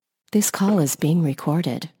This call is being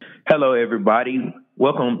recorded. Hello, everybody.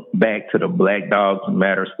 Welcome back to the Black Dogs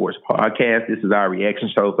Matter Sports Podcast. This is our reaction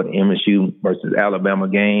show for the MSU versus Alabama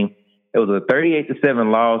game. It was a 38-7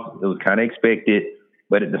 loss. It was kind of expected,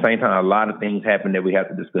 but at the same time, a lot of things happened that we have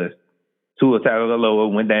to discuss. Tua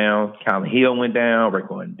Tagovailoa went down. Colin Hill went down.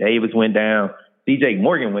 Raekwon Davis went down. C.J.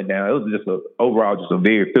 Morgan went down. It was just overall a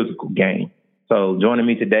very physical game. So joining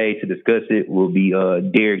me today to discuss it will be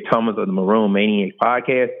Derek Thomas of the Maroon Maniacs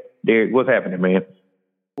podcast. Derek, what's happening, man?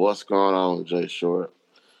 What's going on, Jay Short?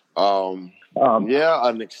 An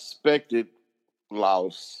expected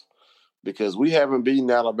loss because we haven't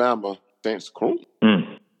beaten Alabama since Kroom.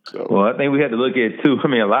 So. Well, I think we had to look at too. I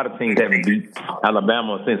mean, a lot of teams haven't beat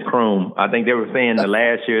Alabama since Kroom. I think they were saying the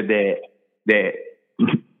last year that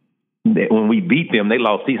when we beat them, they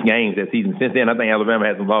lost 6 games that season. Since then, I think Alabama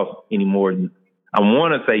hasn't lost any more than, I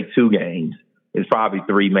want to say 2 games. It's probably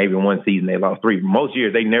 3, maybe one season they lost 3. Most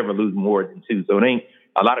years they never lose more than 2. So it ain't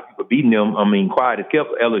a lot of people beating them. I mean, quiet as kept.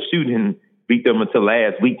 LSU didn't beat them until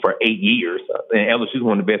last week for 8 years. And LSU is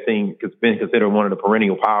one of the best teams, been considered one of the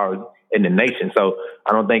perennial powers in the nation. So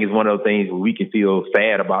I don't think it's one of those things where we can feel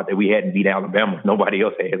sad about that we hadn't beat Alabama. Nobody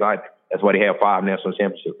else has. That's why they have 5 national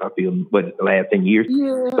championships, I feel, the last 10 years.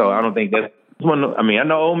 Yeah. So I don't think that's one. I mean, I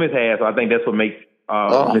know Ole Miss has, so I think that's what makes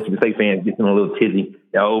Michigan State fans getting a little tizzy.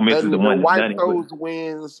 That Ole Miss is the one that's done it. Those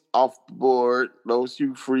wins off the board, those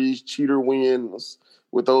Hugh Freeze cheater wins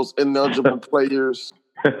with those ineligible players.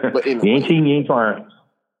 But anyway. You ain't cheating, you ain't trying.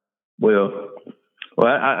 Well,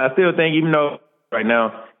 I still think, even though right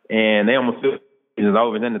now, and they almost feel it's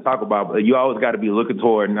over, nothing to talk about, but you always got to be looking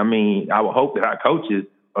toward, and I mean, I would hope that our coaches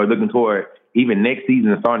are looking toward even next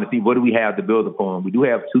season and starting to see what do we have to build upon. We do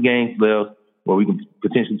have 2 games left where we can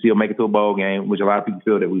potentially still make it to a bowl game, which a lot of people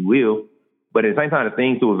feel that we will. But at the same time, the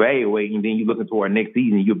things to evaluate, and then you're looking toward next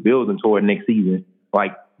season, you're building toward next season,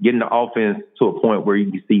 like getting the offense to a point where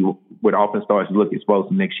you can see where the offense starts to look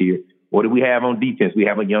explosive next year. What do we have on defense? We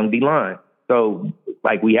have a young D-line. So,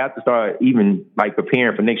 like, we have to start even, like,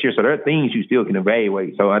 preparing for next year. So there are things you still can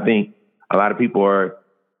evaluate. So I think a lot of people are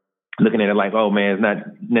looking at it like, oh, man, it's not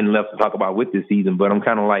nothing left to talk about with this season. But I'm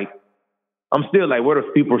kind of like, I'm still like, what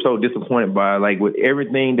if people are so disappointed by, like, with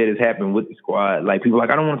everything that has happened with the squad? Like, people are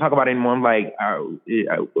like, I don't want to talk about it anymore. I'm like,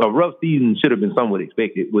 a rough season should have been somewhat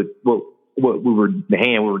expected with the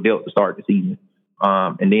hand we were dealt to start the season.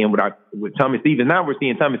 And then with Tommy Stevens, now we're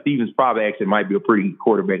seeing Tommy Stevens probably actually might be a pretty good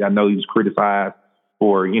quarterback. I know he was criticized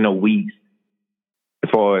for, weeks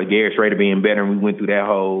for Garrett Schrader being better, and we went through that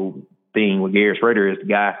whole thing with Garrett Schrader as the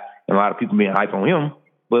guy, and a lot of people being hyped on him.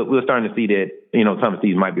 But we're starting to see that, Tommy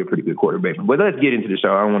Stevens might be a pretty good quarterback. But let's get into the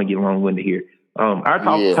show. I don't want to get long-winded here. Our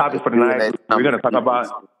topic for tonight, we're going to talk about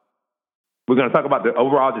the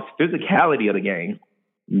overall just physicality of the game.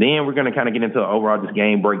 Then we're going to kind of get into overall just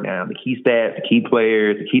game breakdown, the key stats, the key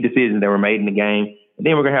players, the key decisions that were made in the game. And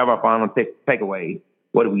then we're going to have our final takeaways.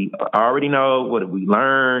 What do we already know? What did we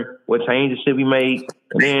learn? What changes should we make?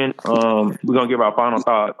 And then we're going to give our final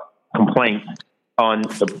thoughts, complaints on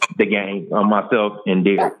the game, on myself and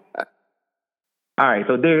Derek. All right,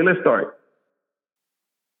 so Derek, let's start.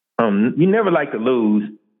 You never like to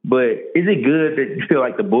lose, but is it good that you feel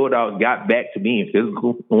like the Bulldogs got back to being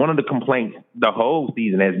physical? One of the complaints the whole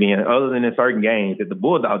season has been, other than in certain games, that the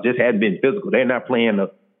Bulldogs just hadn't been physical. They're not playing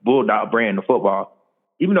the Bulldog brand of football.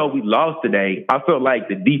 Even though we lost today, I felt like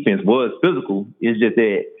the defense was physical. It's just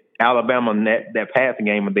that Alabama, that passing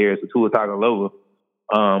game of theirs, the Tua Tagovailoa,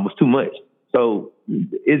 was too much. So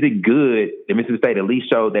is it good that Mississippi State at least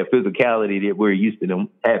showed that physicality that we're used to them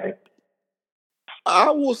having?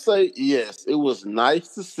 I will say yes. It was nice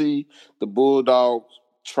to see the Bulldogs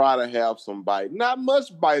try to have some bite. Not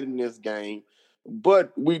much bite in this game,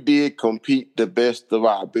 but we did compete the best of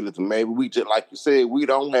our ability. Maybe we just, like you said, we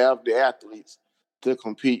don't have the athletes to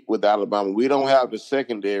compete with Alabama. We don't have the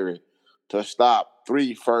secondary to stop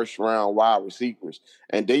 3 first-round wide receivers.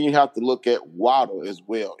 And then you have to look at Waddle as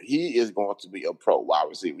well. He is going to be a pro wide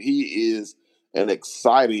receiver. He is an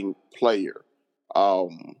exciting player.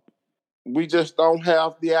 We just don't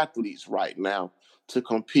have the athletes right now to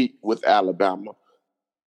compete with Alabama.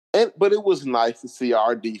 But it was nice to see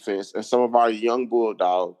our defense and some of our young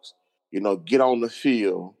Bulldogs, get on the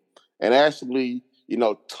field and actually,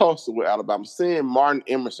 tussle with Alabama. Seeing Martin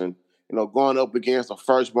Emerson, going up against a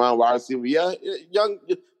first-round wide receiver. Yeah,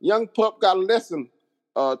 young pup got a lesson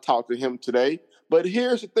taught to him today. But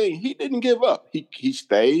here's the thing. He didn't give up. He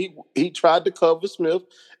stayed. He tried to cover Smith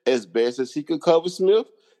as best as he could cover Smith.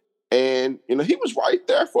 And, he was right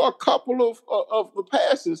there for a couple of the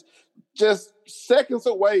passes, just seconds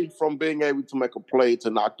away from being able to make a play to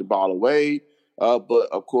knock the ball away. But,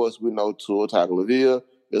 of course, we know Tua Tagovailoa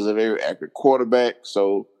is a very accurate quarterback.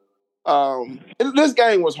 So this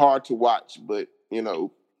game was hard to watch, but,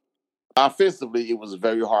 offensively, it was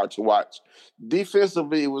very hard to watch.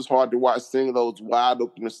 Defensively, it was hard to watch seeing those wide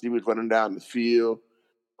open receivers running down the field.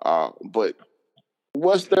 But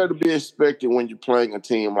what's there to be expected when you're playing a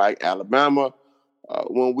team like Alabama?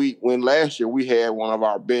 When last year we had one of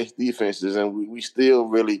our best defenses and we still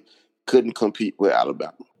really couldn't compete with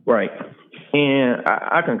Alabama. Right. And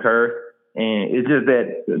I concur. And it's just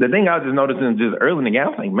that the thing I was just noticing just early in the game, I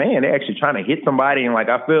was like, man, they're actually trying to hit somebody. And,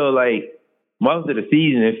 I feel like most of the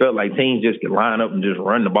season, it felt like teams just could line up and just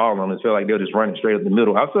run the ball on us. It felt like they were just running straight up the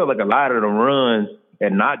middle. I felt like a lot of the runs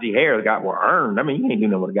that Najee Harris got were earned. I mean, you ain't do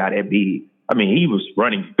nothing with a guy that big. I mean, he was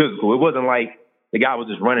running physical. It wasn't like the guy was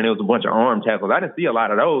just running. It was a bunch of arm tackles. I didn't see a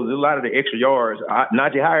lot of those. A lot of the extra yards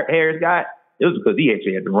Najee Harris got, it was because he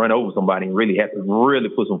actually had to run over somebody and really had to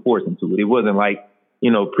put some force into it. It wasn't like,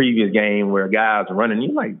 previous game where guys are running.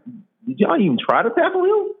 You're like, did y'all even try to tackle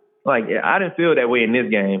him? I didn't feel that way in this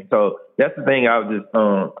game. So that's the thing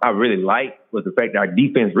I really liked was the fact that our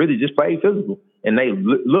defense really just played physical. And they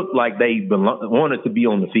looked like they wanted to be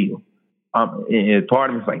on the field. And part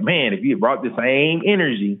of me was like, man, if you had brought the same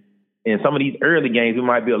energy in some of these early games, we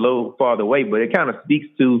might be a little farther away. But it kind of speaks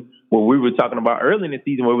to what we were talking about early in the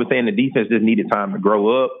season where we were saying the defense just needed time to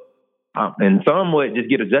grow up. And somewhat just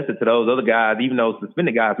get adjusted to those other guys, even though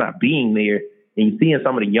suspended guys not being there. And you seeing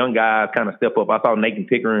some of the young guys kind of step up. I saw Nathan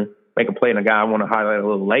Pickering make a play, and a guy I want to highlight a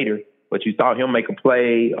little later. But you saw him make a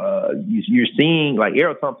play. You're seeing,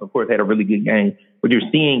 Errol Thompson, of course, had a really good game. But you're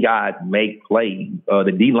seeing guys make plays.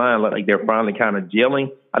 The D-line looked like they're finally kind of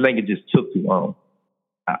gelling. I think it just took too long.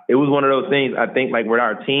 It was one of those things, I think, with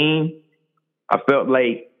our team, I felt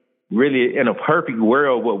like really in a perfect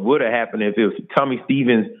world, what would have happened if Tommy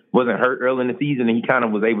Stevens wasn't hurt early in the season and he kind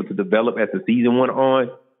of was able to develop as the season went on.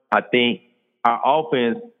 I think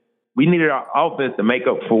we needed our offense to make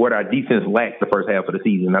up for what our defense lacked the first half of the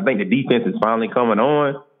season. I think the defense is finally coming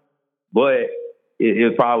on, but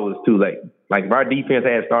it probably was too late. If our defense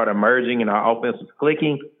had started emerging and our offense was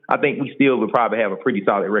clicking, I think we still would probably have a pretty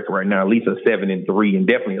solid record right now, at least a 7-3 and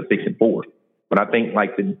definitely a 6-4. But I think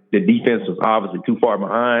the defense was obviously too far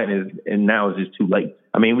behind, and now it's just too late.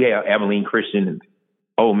 I mean, we have Abilene Christian and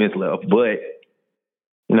Ole Miss left, but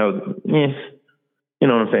you know what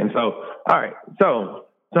I'm saying. So all right, so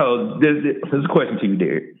this is a question to you,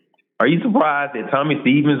 Derek. Are you surprised that Tommy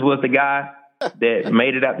Stevens was the guy that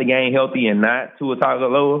made it out the game healthy and not Tua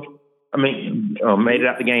Tagovailoa? I mean, made it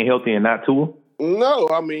out the game healthy and not Tua? No,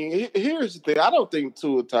 I mean, here's the thing. I don't think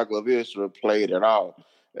Tua Tagovailoa should have played at all.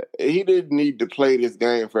 He didn't need to play this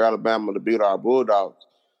game for Alabama to beat our Bulldogs.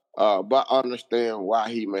 But I understand why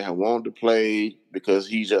he may have wanted to play because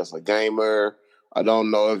he's just a gamer. I don't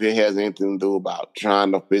know if it has anything to do about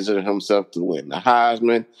trying to position himself to win the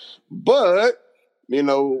Heisman. But,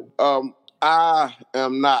 I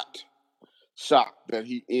am not shocked that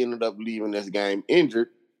he ended up leaving this game injured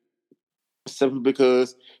simply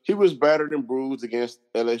because he was battered and bruised against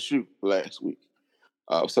LSU last week.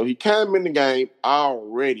 So he came in the game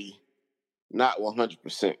already not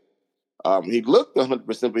 100%. He looked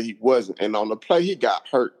 100%, but he wasn't. And on the play, he got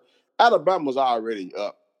hurt. Alabama's already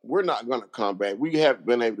up. We're not going to come back. We haven't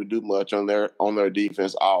been able to do much on their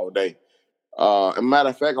defense all day. As a matter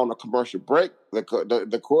of fact, on the commercial break, the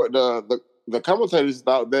commentators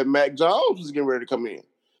thought that Mac Jones was getting ready to come in.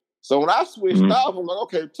 So when I switched off, I'm like,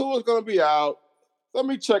 okay, Tua's going to be out. Let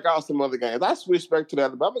me check out some other games. I switched back to the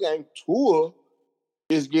Alabama game. Tua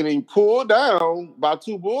is getting pulled down by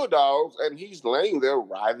two Bulldogs, and he's laying there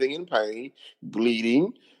writhing in pain,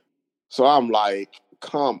 bleeding. So I'm like,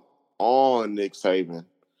 come on, Nick Saban.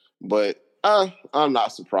 But I'm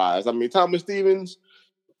not surprised. I mean, Thomas Stevens,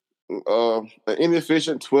 an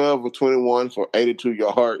inefficient 12 of 21 for 82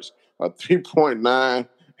 yards, a 3.9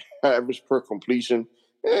 average per completion.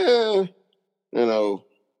 I know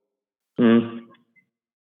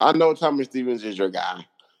Thomas Stevens is your guy.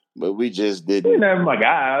 But we just didn't. He's never my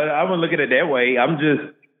guy. I wouldn't look at it that way.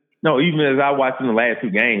 Even as I watched in the last two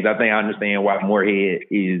games, I think I understand why Moorhead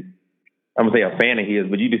is, I'm going to say a fan of his,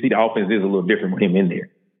 but you can see the offense is a little different with him in there.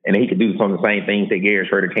 And he can do some of the same things that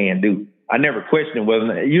Garrett Shrader can do. I never questioned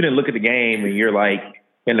you didn't look at the game and you're like,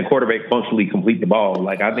 can the quarterback functionally complete the ball?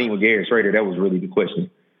 I think with Garrett Shrader, that was really the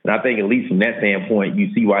question. And I think at least from that standpoint,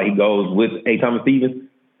 you see why he goes with Thomas Stevens.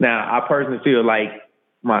 Now, I personally feel like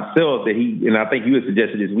myself that and I think you had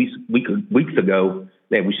suggested this weeks ago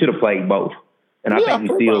that we should have played both. And I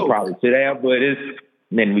think we still probably should have, but it's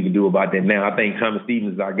nothing we can do about that now. I think Thomas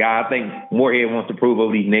Stevens is our guy. I think Moorhead wants to prove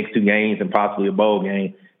over these next two games and possibly a bowl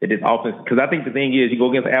game that this offense, because I think the thing is you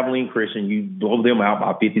go against Abilene Christian, you blow them out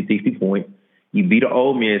by 50, 60 points. You beat an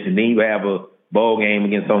Ole Miss, and then you have a bowl game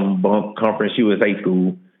against some bunk Conference USA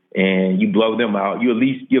school, and you blow them out. You at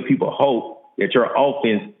least give people hope that your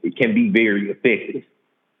offense can be very effective.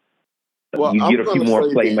 Well, You I'm get a few going to more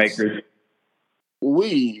say playmakers. this.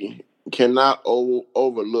 We cannot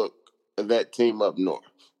overlook that team up north.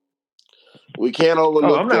 We can't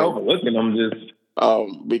overlook I'm not them. overlooking them. Just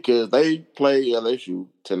because they play LSU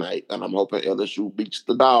tonight, and I'm hoping LSU beats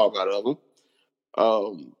the dog out of them.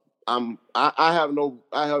 I have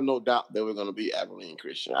no doubt that we're going to beat Abilene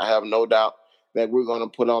Christian. I have no doubt that we're going to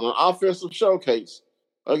put on an offensive showcase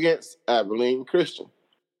against Abilene Christian.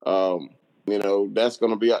 That's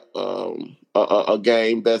going to be a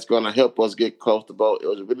game that's going to help us get close to bowl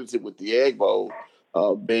eligibility, with the Egg Bowl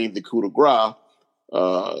being the coup de grace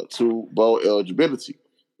to bowl eligibility.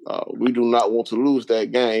 We do not want to lose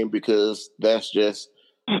that game, because that's just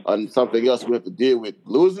something else we have to deal with.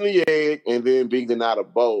 Losing the Egg and then being denied a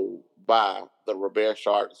bowl by the Robert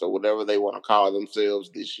Sharks, or whatever they want to call themselves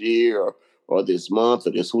this year or this month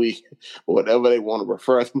or this week, or whatever they want to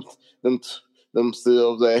refer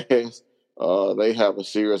themselves as. They have a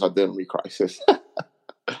serious identity crisis.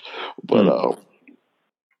 But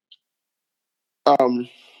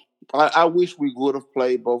I wish we would have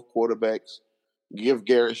played both quarterbacks. Give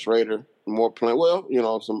Garrett Schrader more playing.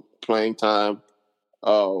 Well, some playing time.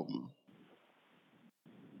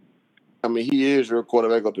 He is your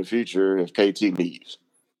quarterback of the future if KT leaves,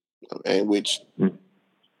 and which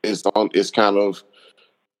is kind of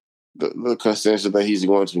the consensus that he's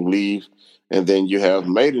going to leave. And then you have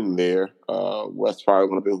Maiden there. That's probably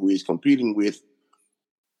going to be who he's competing with.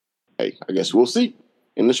 Hey, I guess we'll see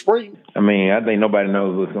in the spring. I think nobody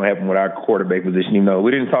knows what's going to happen with our quarterback position.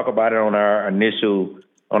 We didn't talk about it on our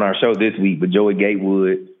show this week, but Joey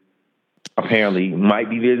Gatewood apparently might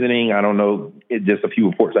be visiting. I don't know. It's just a few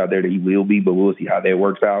reports out there that he will be, but we'll see how that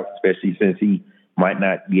works out, especially since he might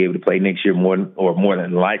not be able to play next year, more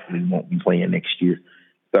than likely won't be playing next year.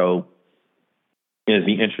 So it'll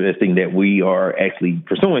be interesting that we are actually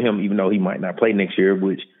pursuing him, even though he might not play next year,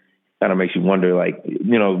 which kind of makes you wonder,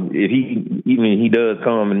 if he does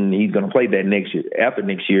come and he's going to play that next year, after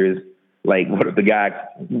next year, is like, what if the guy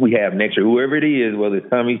we have next year, whoever it is, whether it's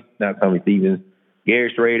not Tommy Stevens,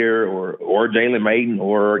 Garrett Schrader, or Jalen Maiden,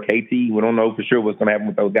 or KT, we don't know for sure what's going to happen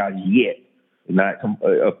with those guys yet. It's not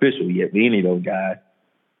official yet with any of those guys,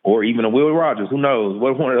 or even a Will Rogers. Who knows?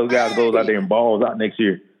 What if one of those guys goes out there and balls out next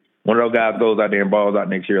year? One of those guys goes out there and balls out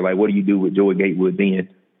next year. Like, what do you do with Joey Gatewood then?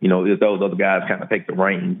 If those other guys kind of take the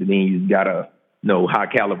reins, and then you got a high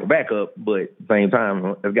caliber backup, but at the same time,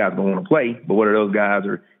 those guys don't want to play. But what are those guys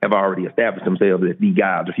have already established themselves as the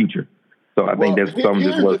guys of the future? So I think that's something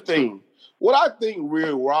here's just the thing. What I think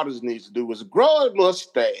Will Rogers needs to do is grow a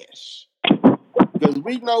mustache, because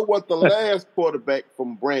we know what the last quarterback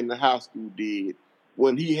from Brandon High School did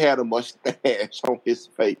when he had a mustache on his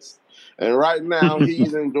face. And right now,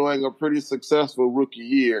 he's enjoying a pretty successful rookie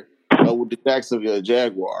year with the Jacksonville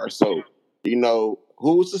Jaguars. So,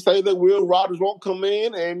 who's to say that Will Rogers won't come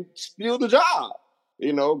in and steal the job?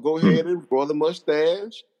 Go ahead and grow the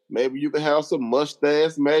mustache. Maybe you can have some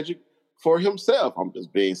mustache magic for himself. I'm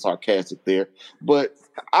just being sarcastic there. But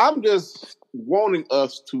I'm just wanting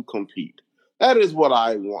us to compete. That is what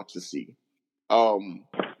I want to see.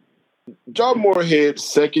 Joe Moorhead,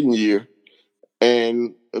 second year,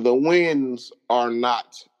 and the wins are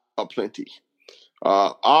not aplenty.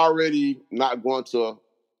 Already not going to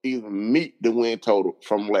even meet the win total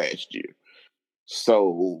from last year.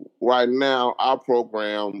 So right now, our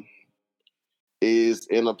program is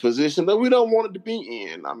in a position that we don't want it to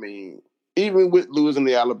be in. Even with losing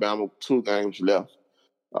to Alabama, 2 games left,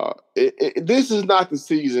 this is not the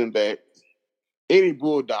season that any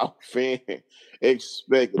Bulldog fan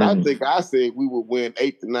expected. Mm-hmm. I think I said we would win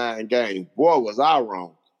 8 to 9 games. Boy, was I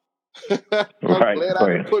wrong. I'm glad I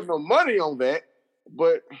didn't put no money on that.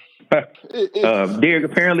 But Derek,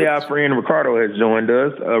 apparently our friend Ricardo has joined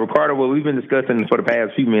us. Ricardo, what we've been discussing for the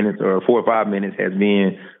past few minutes, or 4 or 5 minutes, has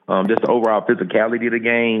been just the overall physicality of the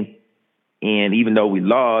game. And even though we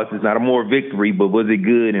lost, it's not a more victory, but was it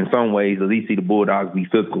good in some ways? At least see the Bulldogs be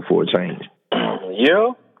physical for a change.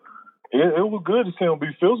 Yeah, it was good to see them be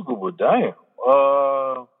physical, but damn.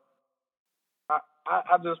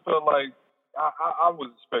 I just felt like I was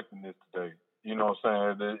expecting this today. You know what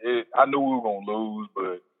I'm saying? I knew we were going to lose,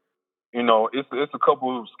 but, it's a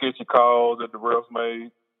couple of sketchy calls that the refs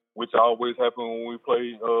made, which always happen when we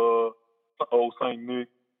play Old St. Nick,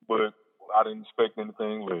 but I didn't expect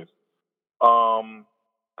anything less.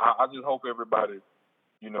 I just hope everybody,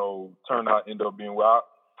 turnout end up being well.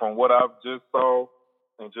 From what I've just saw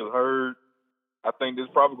and just heard, I think this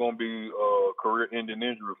is probably going to be a career-ending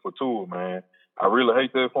injury for Tua, man. I really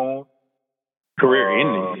hate that for him. Career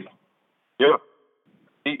ending. Yeah.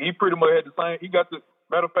 He pretty much had the same. He got the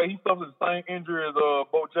matter of fact. He suffered the same injury as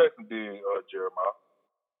Bo Jackson did, Jeremiah.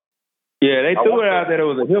 Yeah, they threw it out that it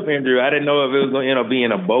was a hip injury. I didn't know if it was going to end up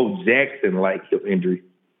being a Bo Jackson like hip injury.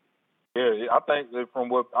 Yeah, I think that from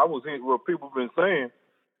what I was hearing, what people have been saying,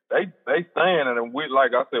 they saying, and we,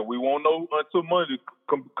 like I said, we won't know until Monday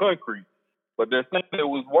concrete. But they're saying it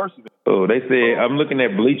was worse than. Oh, they said I'm looking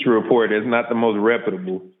at Bleacher Report. It's not the most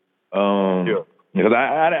reputable. Yeah. Because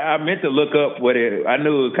I meant to look up what it. I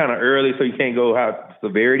knew it was kind of early, so you can't go how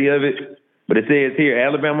severity of it. But it says here,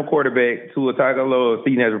 Alabama quarterback Tua Tagovailoa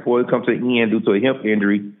season has reported come to an end due to a hip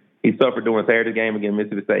injury he suffered during Saturday's game against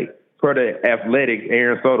Mississippi State. Per the Athletics,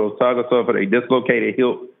 Aaron Soto, Tagovailoa suffered a dislocated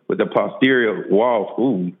hip with the posterior wall.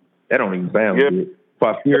 Ooh, that don't even sound good.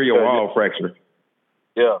 Posterior wall fracture.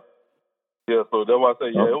 Yeah. Yeah, so that's why I say,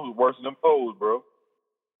 it was worse than those, bro.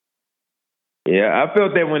 Yeah, I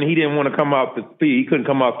felt that when he didn't want to come off the field, he couldn't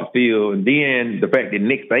come off the field. And then the fact that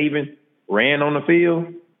Nick Saban ran on the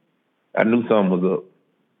field, I knew something was up.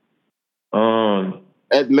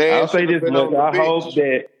 I'll say this much. I hope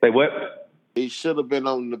that – say what? He should have been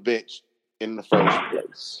on the bench in the first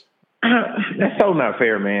place. That's so not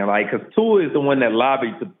fair, man. Like, because Tua is the one that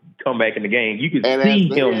lobbied to come back in the game. You can see him. And as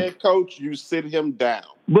the head coach, you sit him down.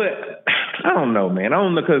 But I don't know, man. I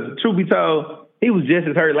don't know, because truth be told, he was just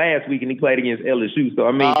as hurt last week and he played against LSU. So,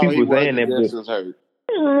 I mean, people were saying that. Just as hurt.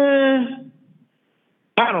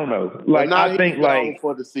 I don't know. Like, I think, like,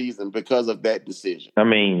 for the season because of that decision. I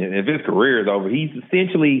mean, if his career is over, he's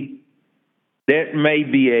essentially, that may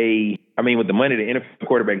be with the money the NFL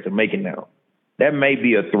quarterbacks are making now, that may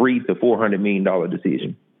be a $300 to $400 million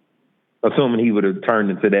decision, assuming he would have turned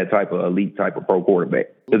into that type of elite type of pro quarterback,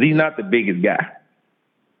 because he's not the biggest guy.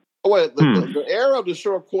 Well, the era of the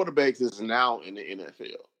short quarterbacks is now in the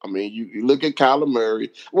NFL. I mean, you look at Kyler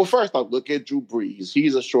Murray. Well, first off, look at Drew Brees.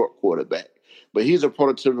 He's a short quarterback, but he's a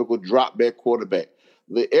prototypical drop-back quarterback.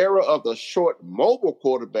 The era of the short mobile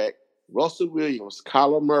quarterback, Russell Williams,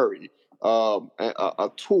 Kyler Murray,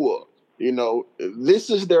 a Tua,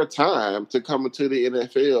 this is their time to come into the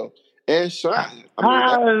NFL and shine.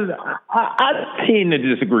 I tend to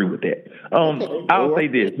disagree with that. I'll say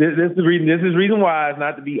this. This is reason why it's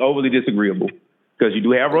not to be overly disagreeable, because you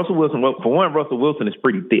do have Russell Wilson. Well, for one, Russell Wilson is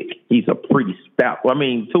pretty thick. He's a pretty stout. Well, I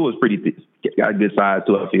mean, Tua's pretty thick. Got a good size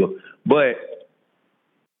to it, I feel. But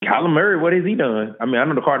Kyler Murray, what has he done? I mean, I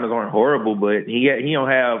know the Cardinals aren't horrible, but he don't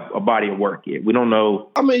have a body of work yet. We don't know.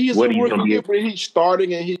 I mean, he's what he's going to be. He's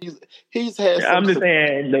starting, and he's had. I'm just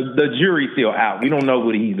saying the jury's still out. We don't know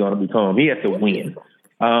what he's going to become. He has to win.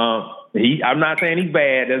 I'm not saying he's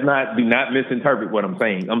bad. Do not misinterpret what I'm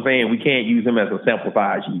saying. I'm saying we can't use him as a sample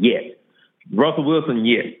size yet. Russell Wilson,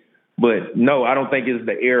 yes, but no, I don't think it's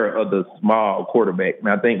the era of the small quarterback. And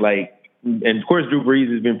I think and of course Drew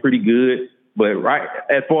Brees has been pretty good. But right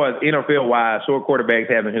as far as NFL-wise, short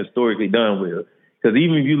quarterbacks haven't historically done well. Because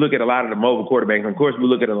even if you look at a lot of the mobile quarterbacks, and of course we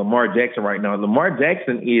look at Lamar Jackson right now. Lamar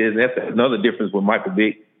Jackson that's another difference with Michael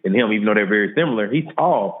Vick and him, even though they're very similar. He's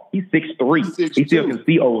tall. He's 6'3". He still can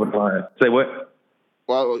see over the line. Say what?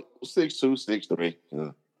 Well, 6'2", 6'3".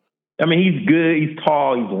 Yeah. I mean, he's good. He's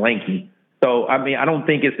tall. He's lanky. So, I mean, I don't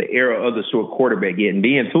think it's the era of the short quarterback yet. And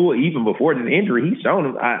then Tua, even before the injury, he's shown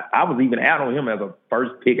him. I was even out on him as a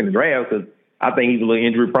first pick in the draft because I think he's a little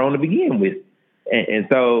injury prone to begin with. And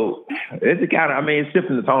so it's it's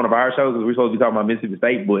shifting the tone of our show because we're supposed to be talking about Mississippi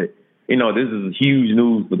State, but, this is huge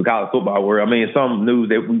news for the college football world. I mean, it's some news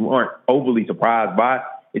that we weren't overly surprised by.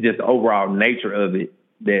 It's just the overall nature of it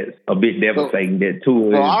that's a bit devastating. That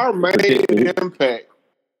Tua our main impact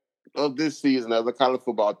of this season as a college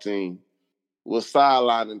football team was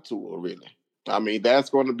sidelining Tua, really. I mean,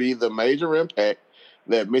 that's going to be the major impact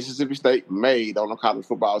that Mississippi State made on the college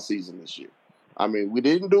football season this year. I mean, we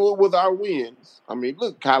didn't do it with our wins. I mean,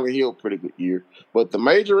 look, Kyler Hill, pretty good year. But the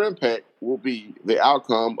major impact will be the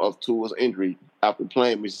outcome of Tua's injury after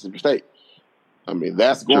playing Mississippi State. I mean,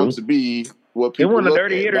 that's going to be what people look at. It wasn't a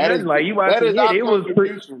dirty hit or nothing. Like, you watched it. It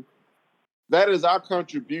was that is our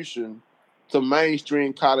contribution to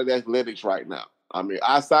mainstream college athletics right now. I mean,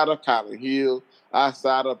 outside of Kyler Hill,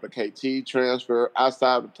 outside of the KT transfer,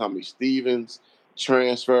 outside of the Tommy Stevens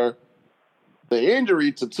transfer, the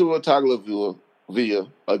injury to Tua Tagovailoa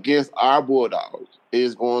against our Bulldogs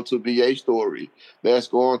is going to be a story that's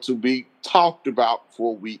going to be talked about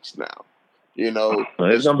for weeks now. It's going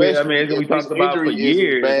to be talked about for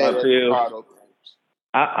years.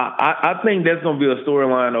 I think that's going to be a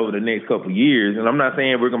storyline over the next couple of years, and I'm not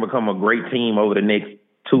saying we're going to become a great team over the next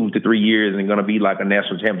 2 to 3 years and going to be like a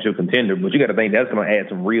national championship contender, but you got to think that's going to add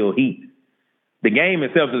some real heat the game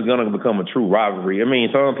itself is going to become a true rivalry. I mean,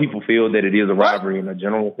 some people feel that it is a rivalry in a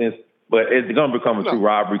general sense, but it's going to become a true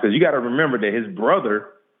rivalry because you got to remember that his brother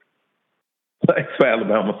plays for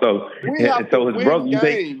Alabama. So, we have so to his win brother,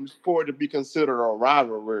 games for it to be considered a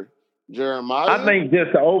rivalry, Jeremiah. I think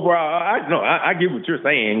just the overall, I get what you're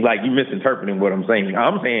saying. Like, you misinterpreting what I'm saying.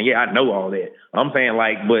 I'm saying, yeah, I know all that. I'm saying,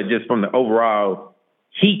 like, but just from the overall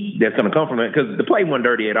heat that's going to come from it, because the play wasn't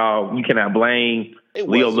dirty at all. You cannot blame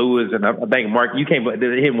Leo Lewis, and I think Mark, you can't.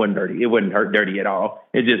 It wasn't dirty. It wasn't dirty at all.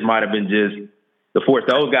 It just might have been just the force.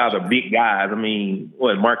 Those guys are big guys. I mean,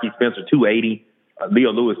 Marquis Spencer 280,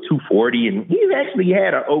 Leo Lewis 240, and he actually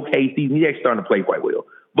had an okay season. He actually started to play quite well.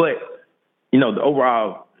 But the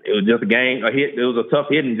overall, it was just a game, a hit. It was a tough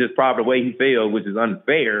hit, and just probably the way he fell, which is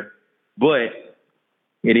unfair. But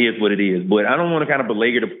it is what it is. But I don't want to kind of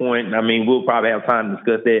belabor the point. I mean, we'll probably have time to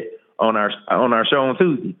discuss that on our show on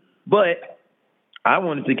Tuesday. But I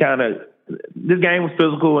wanted to this game was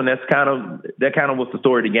physical, and that kind of was the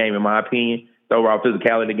story of the game, in my opinion. The overall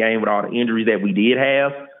physicality of the game with all the injuries that we did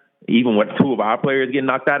have, even with two of our players getting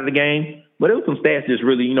knocked out of the game. But it was some stats just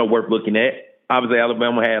really, worth looking at. Obviously,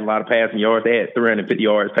 Alabama had a lot of passing yards. They had 350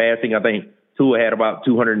 yards passing. I think Tua had about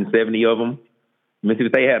 270 of them. Mississippi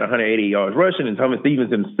State had 180 yards rushing, and Thomas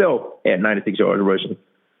Stevens himself had 96 yards rushing.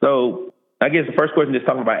 So I guess the first question is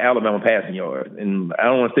talking about Alabama passing yards. And I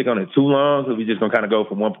don't want to stick on it too long because we're just going to kind of go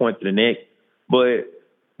from one point to the next. But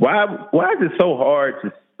why is it so hard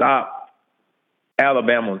to stop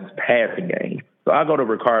Alabama's passing game? So I'll go to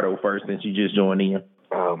Ricardo first since you just joined in.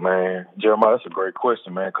 Oh, man. Jeremiah, that's a great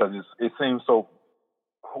question, man, because it seems so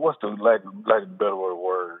 – what's the lack of better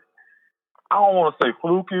word? I don't want to say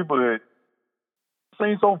fluky, but it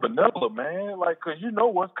seems so vanilla, man, because you know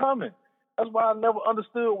what's coming. That's why I never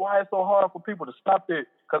understood why it's so hard for people to stop it,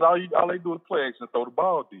 because all they do is play action and throw the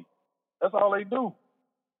ball deep. That's all they do.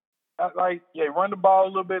 Run the ball a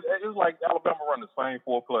little bit. It's like Alabama run the same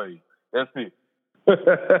 4 plays. That's it.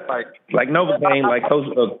 like Novocaine, like Coach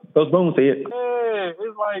Boone said. Yeah,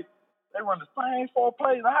 it's like they run the same 4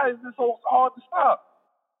 plays. How is this so hard to stop?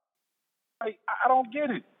 I don't get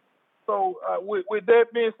it. So with that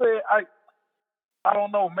being said, I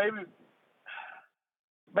don't know. Maybe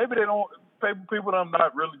they don't. People are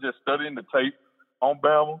not really just studying the tape on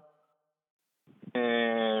Bama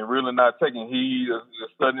and really not taking heed or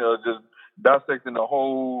studying or just dissecting the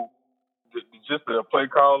whole just the play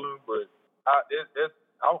calling. But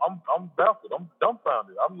I'm baffled. I'm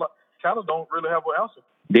dumbfounded. I'm like, kind of don't really have an answer.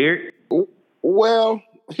 Derek? Well,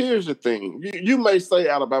 here's the thing. You may say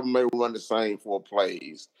Alabama may run the same 4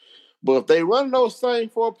 plays, but if they run those same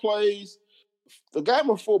 4 plays, the game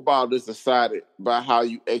of football is decided by how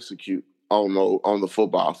you execute on the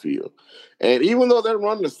football field. And even though they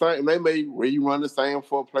run the same, they may rerun the same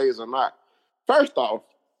 4 plays or not. First off,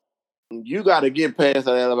 you got to get past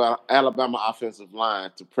that Alabama offensive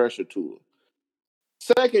line to pressure Tua.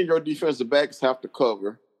 Second, your defensive backs have to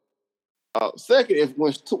cover. Second,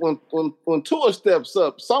 when Tua steps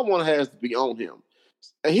up, someone has to be on him.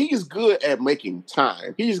 And he's good at making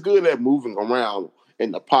time. He's good at moving around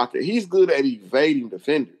in the pocket. He's good at evading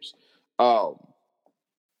defenders.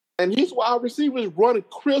 And his wide receivers run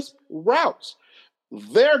crisp routes.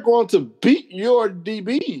 They're going to beat your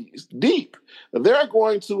DBs deep. They're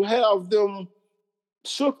going to have them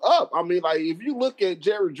shook up. I mean, if you look at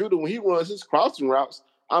Jerry Jeudy when he runs his crossing routes,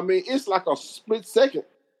 I mean, it's like a split second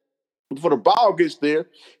before the ball gets there.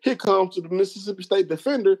 Here comes to the Mississippi State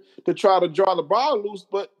defender to try to draw the ball loose,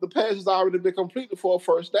 but the pass has already been completed for a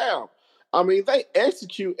first down. I mean, they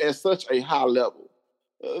execute at such a high level.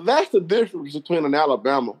 That's the difference between an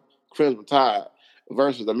Alabama Crimson Tide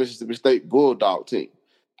versus the Mississippi State Bulldog team.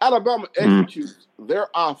 Alabama executes their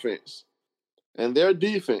offense and their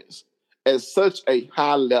defense at such a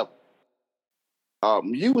high level.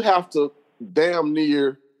 You have to damn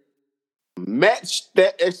near match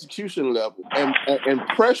that execution level and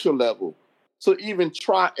pressure level to even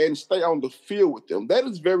try and stay on the field with them. That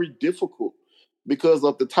is very difficult because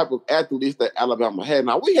of the type of athletes that Alabama had.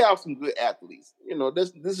 Now, we have some good athletes.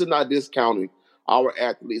 This is not discounting our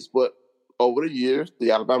athletes, but over the years, the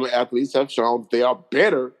Alabama athletes have shown they are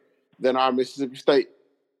better than our Mississippi State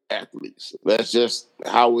athletes. That's just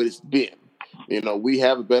how it's been. We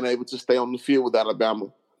haven't been able to stay on the field with Alabama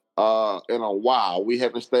in a while. We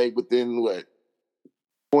haven't stayed within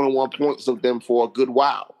 21 points of them for a good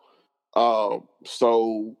while.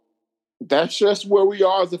 So that's just where we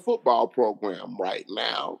are as a football program right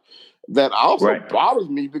now. That also bothers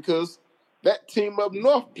me because that team up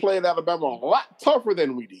north played Alabama a lot tougher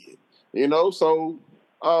than we did. So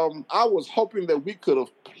I was hoping that we could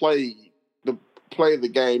have played play the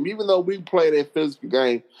game. Even though we played a physical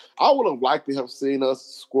game, I would have liked to have seen us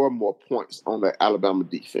score more points on the Alabama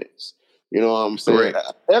defense. You know what I'm saying?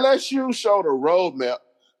 Correct. LSU showed a roadmap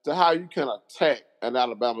to how you can attack an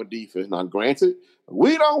Alabama defense. Now, granted,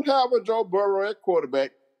 we don't have a Joe Burrow at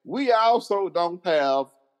quarterback. We also don't have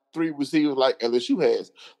 3 receivers like LSU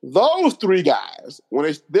has. Those 3 guys, when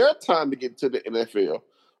it's their time to get to the NFL,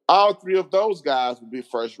 all 3 of those guys will be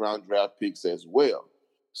first-round draft picks as well.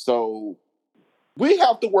 So we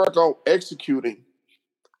have to work on executing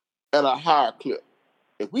at a higher clip.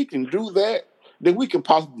 If we can do that, then we can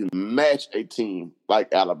possibly match a team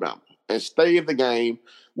like Alabama and stay in the game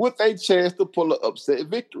with a chance to pull an upset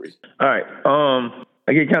victory. All right.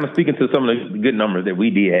 Again, kind of speaking to some of the good numbers that we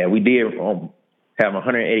did have. We did have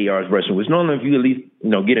 180 yards rushing, which normally if you at least,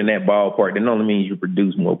 get in that ballpark, that normally means you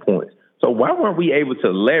produce more points. So why weren't we able to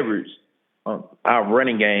leverage our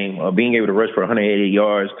running game of being able to rush for 180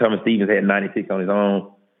 yards? Thomas Stevens had 96 on his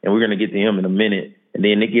own, and we're going to get to him in a minute. And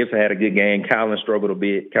then Nick Gibson had a good game. Collins struggled a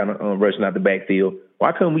bit, kind of rushing out the backfield.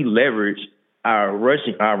 Why couldn't we leverage our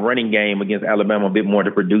running game against Alabama a bit more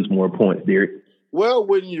to produce more points, Derek? Well,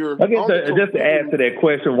 when you're just to add to that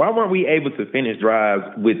question, why weren't we able to finish drives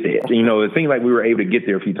with that? It seemed like we were able to get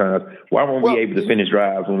there a few times. Why weren't we able to finish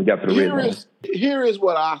drives when we got to the red zone? Here is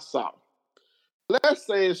what I saw. Let's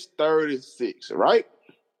say it's 36, right?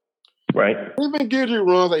 Right. Even Guidry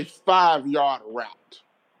runs a 5-yard route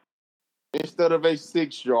instead of a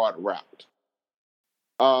 6-yard route.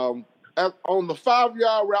 On the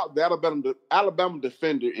 5-yard route, the Alabama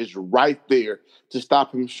defender is right there to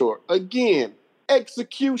stop him short. Again,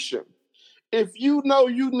 execution. If you know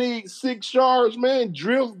you need 6 yards, man,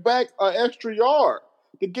 drift back an extra yard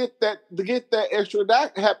to get that extra.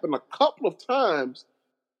 That happened a couple of times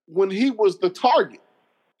when he was the target.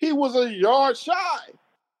 He was a yard shy.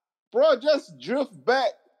 Bro, just drift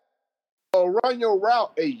back or run your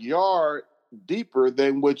route a yard deeper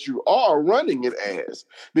than what you are running it as,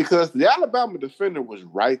 because the Alabama defender was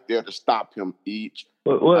right there to stop him each.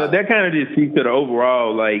 Well, that kind of just speaks to the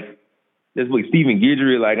overall, that's what Stephen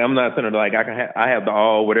Guidry, I'm not saying I have the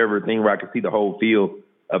all whatever thing where I can see the whole field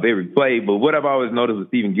of every play, but what I've always noticed with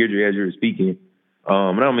Stephen Guidry as you were speaking,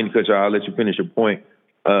 and I don't mean to cut you off, I'll let you finish your point.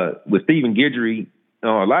 With Stephen Guidry, a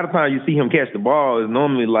lot of times you see him catch the ball is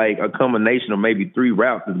normally a combination of maybe 3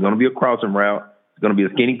 routes. It's going to be a crossing route. It's going to be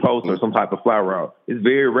a skinny post or some type of fly route. It's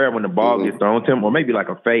very rare when the ball gets thrown to him, or maybe like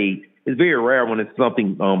a fade. It's very rare when it's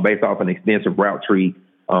something based off an extensive route tree,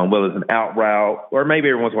 whether it's an out route, or maybe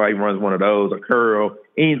every once in a while he runs one of those, a curl,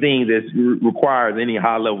 anything that requires any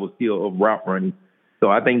high-level skill of route running. So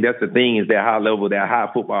I think that's the thing, is that high level, that high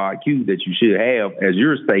football IQ that you should have, as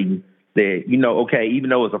you're stating, that, okay, even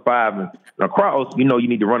though it's a 5 and across, you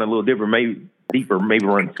need to run a little different, maybe deeper, maybe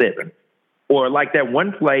run 7. Or like that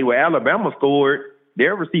one play where Alabama scored,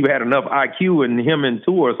 their receiver had enough IQ, and him and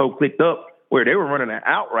Tua so clicked up where they were running an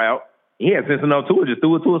out route. He had sense enough. Tua just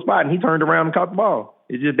threw it to a spot, and he turned around and caught the ball.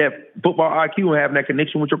 It's just that football IQ and having that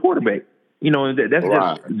connection with your quarterback. That's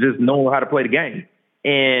right. just knowing how to play the game.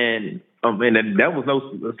 And that was no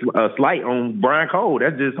slight on Brian Cole.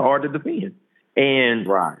 That's just hard to defend. And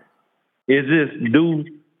right. It's just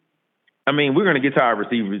we're going to get to our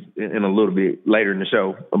receivers in a little bit later in the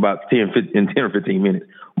show, about 10 or 15 minutes.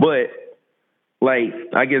 But,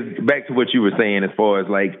 I guess back to what you were saying as far as,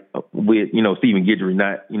 with, Stephen Guidry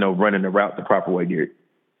not, running the route the proper way, Gary.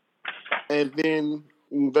 And then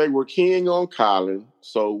they were keying on Collins,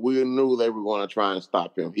 so we knew they were going to try and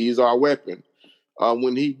stop him. He's our weapon.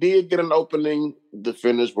 When he did get an opening,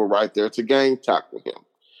 defenders were right there to game tackle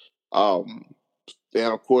him. And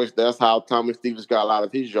of course, that's how Thomas Stevens got a lot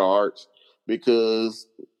of his yards, because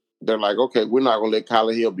they're like, okay, we're not going to let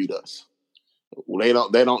Kyler Hill beat us.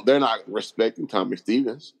 They're not respecting Thomas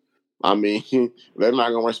Stevens. They're not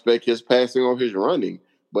going to respect his passing or his running,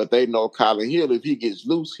 but they know Kyler Hill, if he gets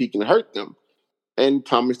loose, he can hurt them. And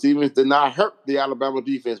Thomas Stevens did not hurt the Alabama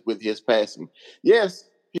defense with his passing. Yes,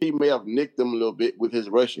 he may have nicked them a little bit with his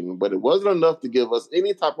rushing, but it wasn't enough to give us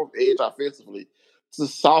any type of edge offensively to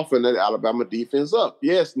soften that Alabama defense up.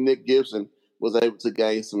 Yes, Nick Gibson was able to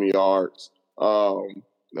gain some yards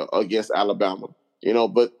against Alabama.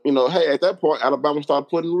 But hey, at that point, Alabama started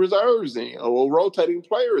putting reserves in or rotating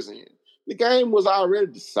players in. The game was already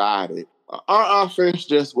decided. Our offense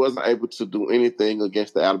just wasn't able to do anything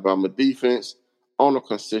against the Alabama defense on a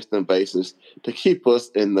consistent basis to keep us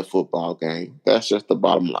in the football game. That's just the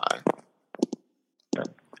bottom line.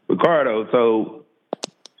 Ricardo, so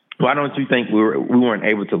why don't you think we weren't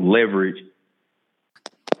able to leverage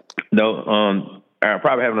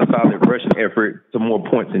probably having a solid rushing effort to more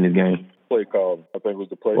points in this game? Play call, I think, was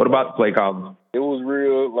the play. What about the play call? It was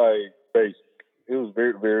real basic. It was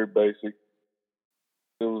very, very basic.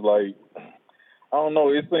 It was like, I don't know.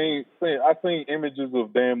 I seen images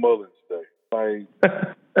of Dan Mullen today.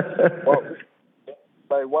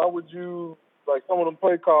 Like, why would you, like, some of them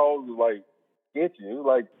play calls was like sketchy. It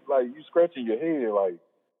was like you scratching your head. Like,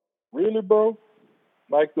 really, bro?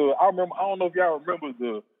 Like I don't know if y'all remember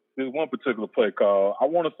this one particular play call. I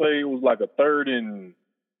want to say it was like a 3rd and,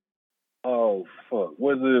 oh fuck,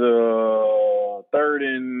 was it 3rd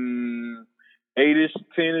and 8-ish,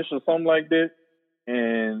 10-ish, or something like that?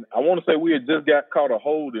 And I want to say we had just got caught a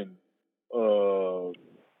holding,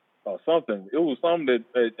 something. It was something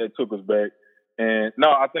that took us back. And no,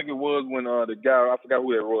 I think it was when the guy, I forgot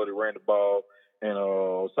who that ran the ball,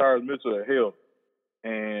 and Cyrus Mitchell had held.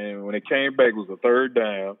 And when it came back, it was a 3rd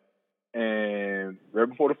down. And right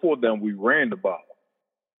before the 4th down, we ran the ball.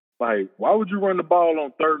 Like, why would you run the ball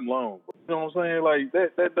on 3rd and long? You know what I'm saying? Like,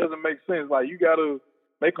 that doesn't make sense. Like, you got to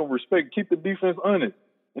make them respect, keep the defense honest.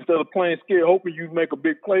 Instead of playing scared, hoping you make a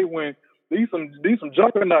big play when these some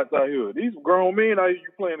juggernauts out here. These grown men out here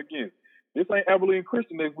you playing against. This ain't Abilene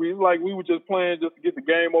Christian next week. It's like we were just playing just to get the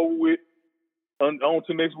game over with on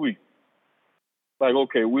to next week. Like,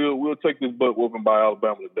 okay, we'll take this butt whooping by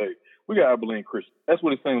Alabama today. We got Abilene Christian. That's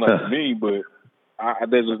what it seems like to me, but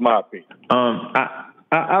that's just my opinion.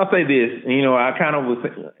 I'll say this. You know, I kind of was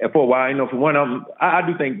for a while. You know, for one, I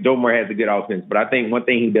do think Joe Moore has a good offense, but I think one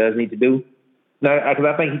thing he does need to do, because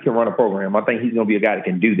I think he can run a program. I think he's going to be a guy that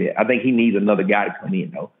can do that. I think he needs another guy to come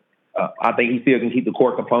in, though. I think he still can keep the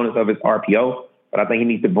core components of his RPO, but I think he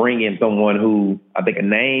needs to bring in someone who I think a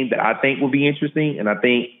name that I think will be interesting, and I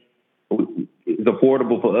think is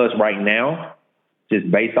affordable for us right now, just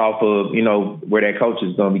based off of, you know, where that coach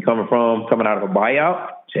is going to be coming from, coming out of a buyout.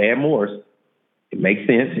 Chad Morris. It makes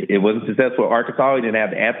sense. It wasn't successful at Arkansas. He didn't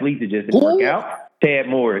have the athletes. It just didn't work out. Chad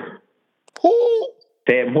Morris. Who?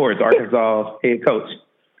 Chad Morris, Arkansas head coach.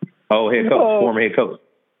 Former head coach.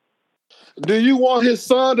 Do you want his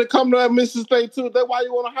son to come to Mississippi State too? Is that why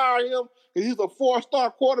you want to hire him? Because he's a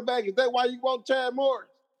 4-star quarterback. Is that why you want Chad Morris?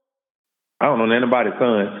 I don't know nothing about his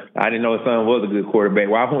son. I didn't know his son was a good quarterback.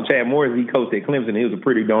 Well, I want Chad Morris. He coached at Clemson. He was a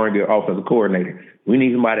pretty darn good offensive coordinator. We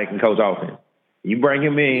need somebody that can coach offense. You bring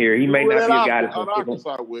him in here, he may not be a guy that's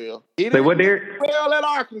Arkansas will. Say what, Derek? Well, at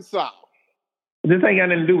Arkansas. This ain't got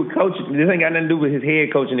nothing to do with coaching. This ain't got nothing to do with his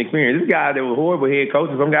head coaching experience. This guy that was horrible head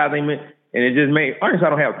coaches. Some guys ain't meant, and it just made Arkansas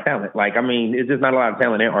don't have talent. Like, I mean, it's just not a lot of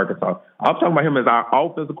talent in Arkansas. I'm talking about him as our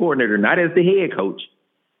offensive coordinator, not as the head coach.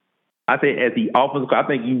 I said as the offensive. I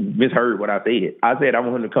think you misheard what I said. I said I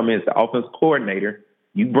want him to come in as the offensive coordinator.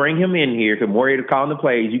 You bring him in here because Moriarty calling the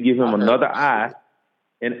plays. You give him another eye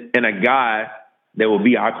and a guy that will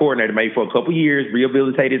be our coordinator maybe for a couple years,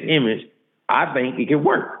 rehabilitate his image. I think it can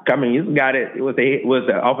work. I mean, this guy that was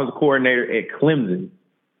the offensive coordinator at Clemson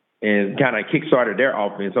and kind of kickstarted their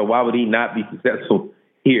offense. So why would he not be successful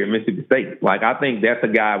here at Mississippi State? Like, I think that's a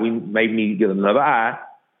guy we maybe need to get another eye,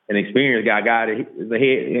 an experienced guy that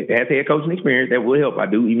has head coaching experience that will help. I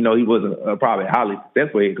do, even though he wasn't probably a highly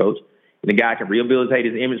successful head coach. And the guy can rehabilitate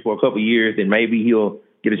his image for a couple of years, and maybe he'll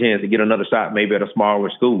get a chance to get another shot maybe at a smaller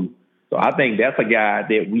school. So I think that's a guy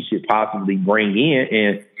that we should possibly bring in.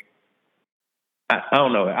 And I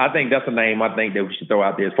don't know. I think that's a name I think that we should throw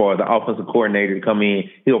out there as far as the offensive coordinator to come in.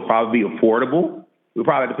 He'll probably be affordable. We'll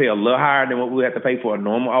probably have to pay a little higher than what we have to pay for a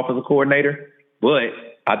normal offensive coordinator. But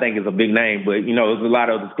I think it's a big name. But, you know, there's a lot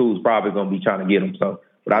of other schools probably going to be trying to get him. So,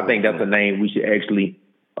 but I think that's a name we should actually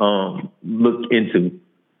look into.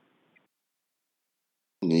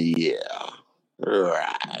 Yeah.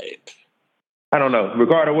 Right. I don't know.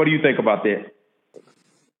 Ricardo, what do you think about that?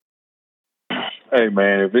 Hey,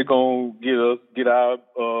 man, if it's going to get our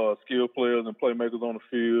skilled players and playmakers on the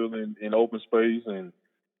field and in open space and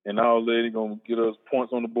all that, it's going to get us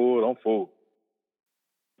points on the board, I'm for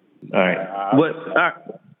it. All right.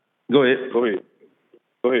 Go ahead.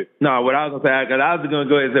 No, what I was going to say, because I was going to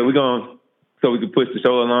go ahead and say so we can push the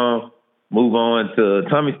show along, move on to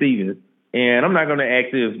Tommy Stevens. And I'm not going to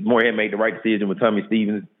ask if Moorhead made the right decision with Tommy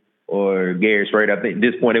Stevens or Gary Schrader. I think at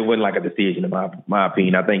this point it wasn't like a decision in my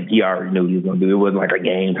opinion. I think he already knew what he was going to do. It wasn't like a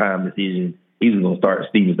game time decision. He was going to start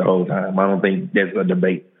Stevens the whole time. I don't think that's a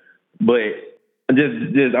debate. But just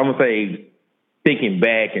I'm going to say, thinking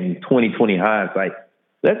back in 2020 hindsight,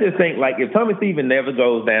 let's just think, like, if Tommy Stevens never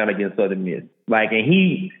goes down against Southern Miss, like, and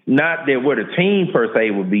he, not that where the team per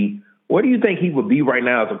se would be, where do you think he would be right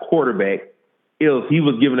now as a quarterback if he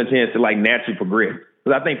was given a chance to, like, naturally progress?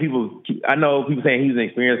 Because I know people saying he's an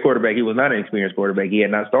experienced quarterback. He was not an experienced quarterback. He had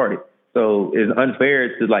not started. So it's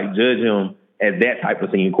unfair to, like, judge him as that type of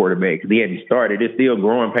senior quarterback because he hadn't started. It's still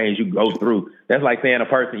growing pains you go through. That's like saying a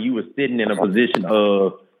person, you were sitting in a position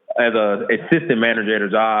of as a assistant manager at a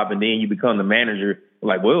job, and then you become the manager.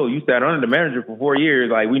 Like, well, you sat under the manager for 4 years.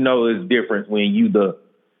 Like, we know it's different when you the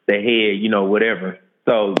head, whatever.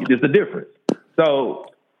 So there's a difference. So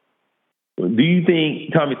do you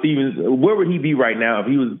think Tommy Stevens, where would he be right now if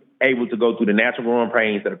he was able to go through the natural growing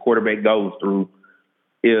pains that a quarterback goes through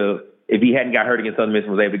if he hadn't got hurt against Southern Miss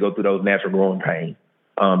and was able to go through those natural growing pains?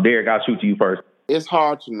 Derek, I'll shoot to you first. It's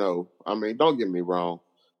hard to know. I mean, don't get me wrong.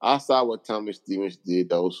 I saw what Tommy Stevens did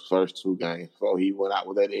those first 2 games before he went out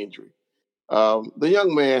with that injury. The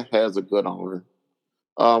young man has a good arm.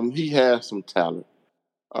 He has some talent.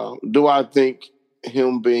 Do I think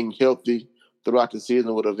him being healthy throughout the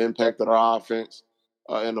season would have impacted our offense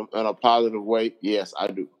in a positive way? Yes, I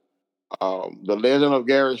do. The legend of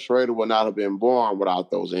Garrett Schrader would not have been born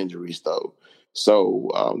without those injuries, though.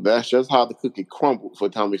 So that's just how the cookie crumbled for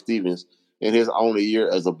Tommy Stevens in his only year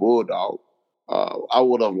as a Bulldog. I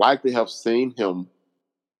would have liked to have seen him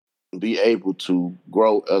be able to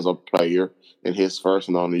grow as a player in his first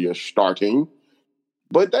and only year starting,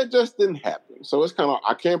 but that just didn't happen. So it's kind of,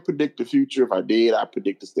 I can't predict the future. If I did, I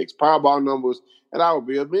predict the 6 Powerball numbers, and I would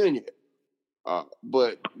be a millionaire.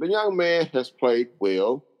 But the young man has played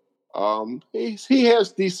well. He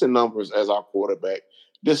has decent numbers as our quarterback,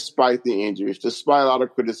 despite the injuries, despite all the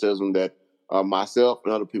criticism that myself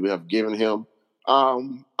and other people have given him.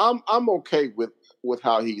 I'm okay with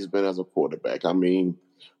how he's been as a quarterback. I mean,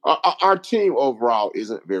 our team overall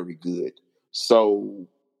isn't very good. So,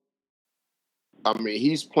 I mean,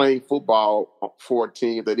 he's playing football for a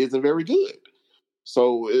team that isn't very good.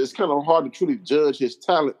 So it's kind of hard to truly judge his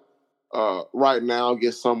talent right now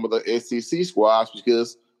against some of the SEC squads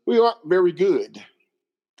because we aren't very good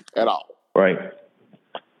at all. Right.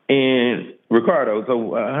 And Ricardo,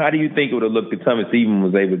 so how do you think it would have looked if Tommy Stevens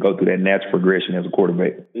was able to go through that natural progression as a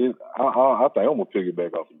quarterback? I think I'm gonna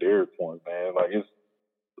piggyback off of Derek's point, man. Like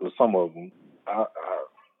it's some of them.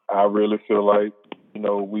 I really feel like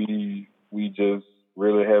we just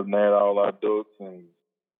really have nailed all our ducks, and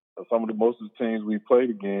some of the most of the teams we played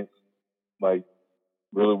against, like,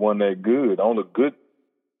 really wasn't that good. The only good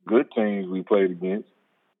teams we played against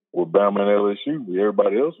were Bama and LSU.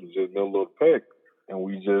 Everybody else was just middle of the pack, and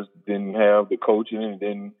we just didn't have the coaching and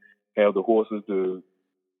didn't have the horses to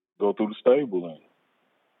go through the stable in.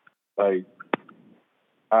 Like,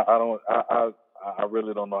 I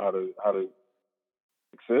really don't know how to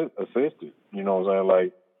assess it. You know what I'm saying?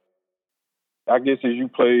 Like, I guess as you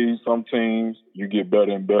play some teams, you get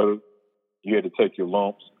better and better. You had to take your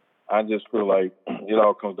lumps. I just feel like it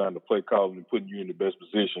all comes down to play calling and putting you in the best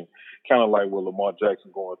position. Kind of like what Lamar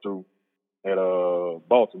Jackson going through at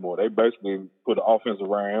Baltimore. They basically put an offense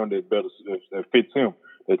around him that fits him,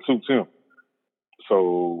 that suits him.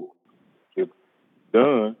 So if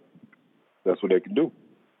done, that's what they can do.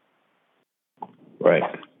 Right.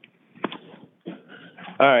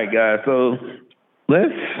 All right, guys. So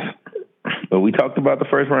we talked about the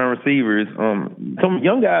first round receivers. Some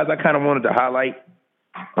young guys I kind of wanted to highlight.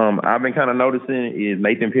 I've been kind of noticing is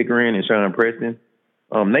Nathan Pickering and Sean Preston.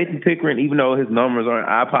 Nathan Pickering, even though his numbers aren't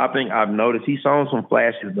eye-popping, I've noticed he's shown some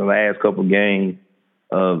flashes the last couple games,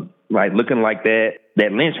 like looking like that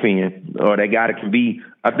linchpin or that guy that can be.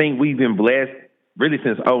 I think we've been blessed really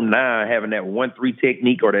since 2009 having that 1-3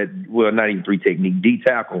 technique or not even 3 technique, D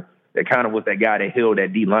tackle. That kind of was that guy that held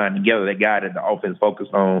that D line together, that guy that the offense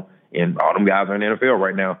focused on, and all them guys are in the NFL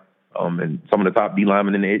right now, and some of the top D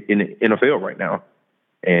linemen in the NFL right now.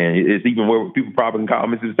 And it's even where people probably can call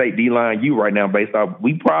Mississippi State D-line U right now based off,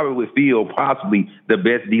 we probably would feel possibly the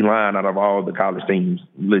best D-line out of all the college teams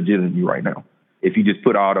legitimately right now, if you just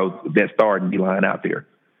put all that starting D-line out there.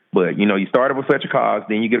 But, you started with Fletcher Cox,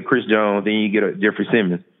 then you get a Chris Jones, then you get a Jeffrey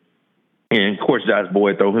Simmons. And, of course, Josh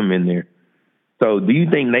Boyd, throw him in there. So do you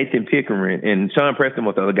think Nathan Pickering and Sean Preston,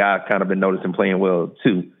 with the other guys, kind of been noticing playing well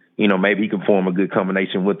too? Maybe he can form a good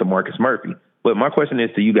combination with DeMarcus Murphy. But my question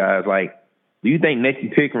is to you guys, like, do you think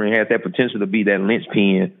Nathan Pickering has that potential to be that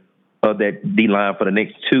linchpin of that D-line for the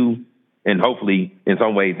next 2, and hopefully in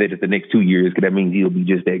some ways that it's the next 2 years, because that means he'll be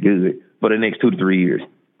just that good for the next 2 to 3 years?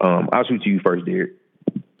 I'll shoot to you first, Derek.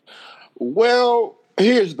 Well,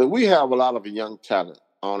 we have a lot of young talent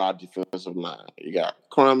on our defensive line. You got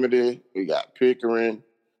Crumedy, we got Pickering.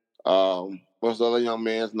 What's the other young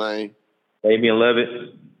man's name? Fabian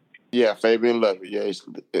Levitt. Yeah, Fabian Levitt. Yeah,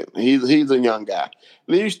 he's a young guy.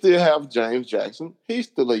 Then you still have James Jackson. He's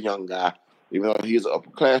still a young guy, even though he's an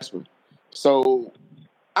upperclassman. So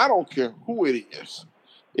I don't care who it is.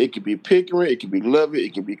 It could be Pickering, it could be Levitt,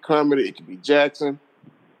 it could be Crumedy, it could be Jackson.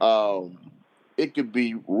 It could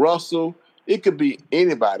be Russell. It could be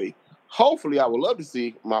anybody. Hopefully, I would love to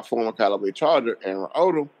see my former Callaway Charger, Aaron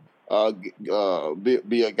Odom,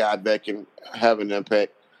 be a guy that can have an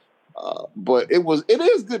impact. But it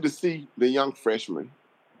is good to see the young freshman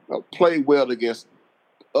play well against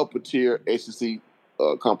upper tier ACC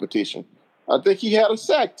competition. I think he had a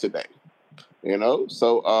sack today,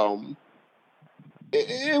 so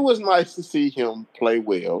it was nice to see him play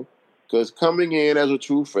well because coming in as a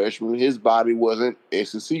true freshman, his body wasn't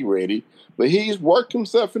SEC ready, but he's worked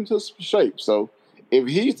himself into shape. So if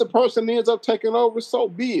he's the person that ends up taking over, so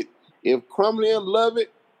be it. If Crumley and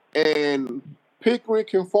Lovett and Pickering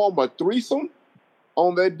can form a threesome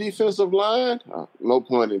on that defensive line, no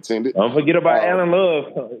pun intended. Don't forget about Allen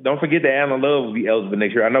Love. Don't forget that Allen Love will be eligible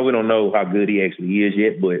next year. I know we don't know how good he actually is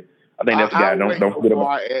yet, but I think that's the guy. Don't forget about.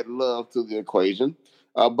 I add Love to the equation,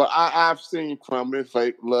 but I've seen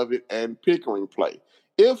Crumley, Lovett, and Pickering play.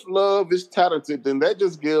 If Love is talented, then that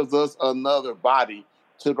just gives us another body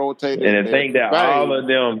to rotate. And I think that all of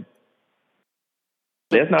them.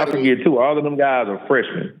 Let's not forget too. All of them guys are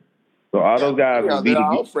freshmen. So all those guys will be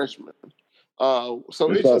all freshmen.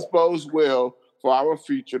 So it just bodes well for our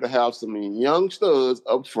future to have some young studs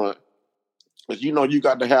up front. Because you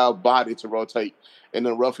got to have body to rotate in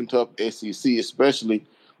the rough and tough SEC, especially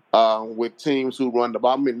with teams who run the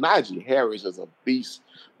ball. I mean, Najee Harris is a beast.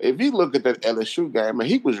 If you look at that LSU game,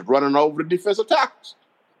 he was running over the defensive tackles.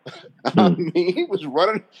 I mean, he was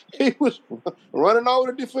running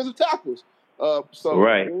over the defensive tackles.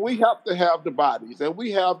 We have to have the bodies, and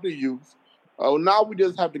we have the youth. Now we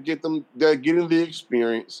just have to get them. They're getting the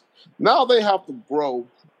experience. Now they have to grow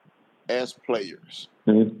as players.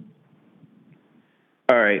 Mm-hmm.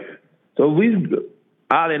 All right. So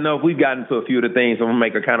oddly enough, we've gotten to a few of the things. So I'm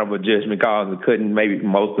going to make a kind of a judgment call and cutting maybe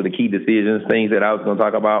most of the key decisions, things that I was going to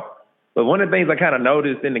talk about. But one of the things I kind of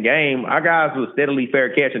noticed in the game, our guys were steadily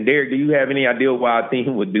fair catching. Derek, do you have any idea why our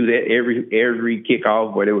team would do that every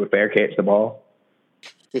kickoff where they would fair catch the ball?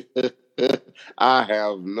 I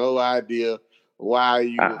have no idea why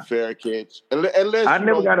you would fair catch. Unless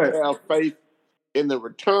have faith in the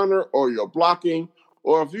returner or your blocking,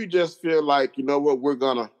 or if you just feel like, we're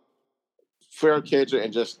going to fair catch it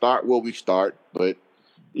and just start where we start. But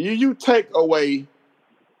you take away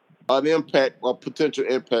an impact or potential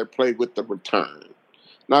impact play with the return.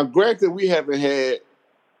 Now, granted, we haven't had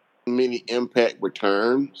many impact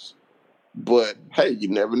returns, but hey, you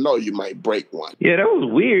never know. You might break one. Yeah, that was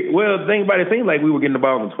weird. Well, the thing about it seemed like we were getting the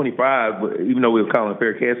ball on 25, but even though we were calling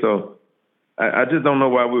fair catch. So I just don't know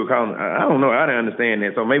why we were calling. I don't know. I didn't understand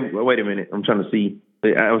that. So maybe, wait a minute. I'm trying to see.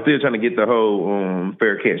 I was still trying to get the whole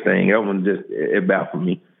fair catch thing. That one just about for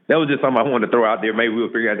me. That was just something I wanted to throw out there. Maybe we'll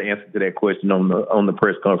figure out the answer to that question on the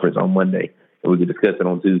press conference on Monday, and we can discuss it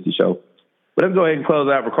on Tuesday show. But let's go ahead and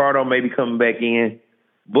close out. Ricardo maybe coming back in,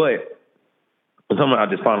 but some of our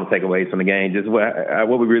just final takeaways from the game, just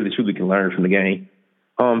what we really truly can learn from the game.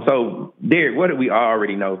 So, Derek, what did we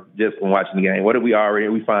already know just from watching the game? What did we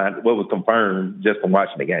find? What was confirmed just from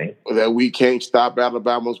watching the game? That we can't stop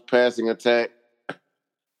Alabama's passing attack.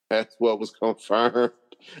 That's what was confirmed.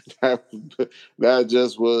 That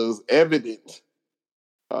just was evident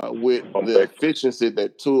with the efficiency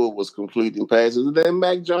that Tua was completing passes. And then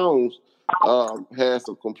Mac Jones had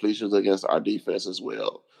some completions against our defense as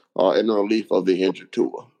well, in relief of the injured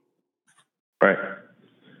Tua. Right.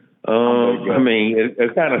 I mean,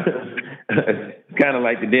 it's kind of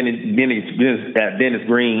like the Dennis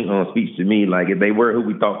Green speech to me. Like if they were who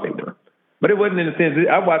we thought they were. But it wasn't in the sense.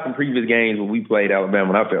 I watched some previous games when we played Alabama,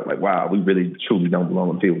 and I felt like, wow, we really truly don't belong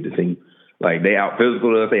on the field with the team. Like they out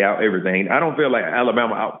physical us, they out everything. I don't feel like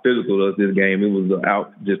Alabama out physical us this game. It was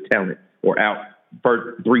out just talent or out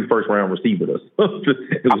three first round receivers us.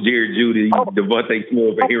 It was Jerry Jeudy, Devontae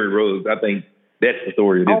Smith, and Henry Ruggs. I think that's the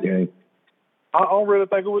story of this game. I don't really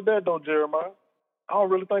think it was that though, Jeremiah. I don't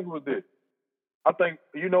really think it was that. I think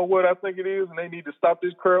you know what I think it is, and they need to stop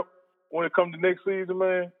this crap when it comes to next season,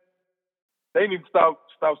 man. They need to stop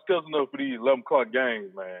scheduling up for these 11 o'clock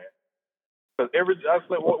games, man. Because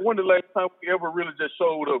when the last time we ever really just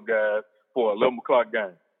showed up, guys, for an 11 o'clock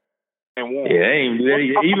game and won? Yeah,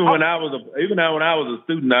 even when I was a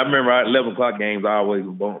student, I remember our 11 o'clock games I always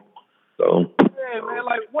was born. So yeah, man,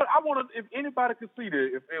 like what I want to, if anybody could see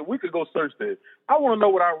that, if we could go search that, I want to know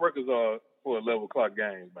what our records are for 11 o'clock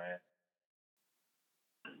games, man.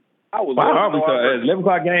 I would love to know 11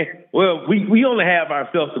 o'clock game. Well, we only have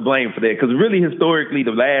ourselves to blame for that because really historically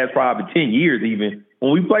the last probably 10 years even,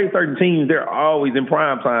 when we play certain teams, they're always in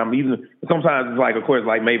prime time. Even sometimes it's like, of course,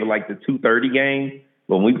 like maybe like the 2:30 game.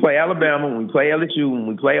 But when we play Alabama, when we play LSU, when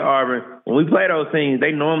we play Auburn, when we play those teams,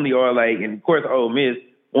 they normally are like, and of course Ole Miss,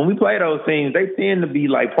 when we play those teams, they tend to be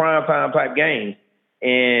like prime time type games.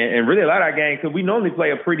 And really a lot of our games, because we normally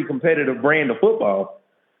play a pretty competitive brand of football.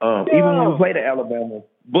 even when we played at Alabama.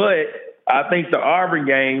 But I think the Auburn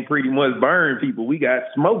game pretty much burned people. We got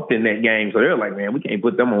smoked in that game. So they're like, man, we can't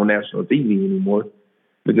put them on national TV anymore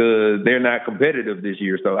because they're not competitive this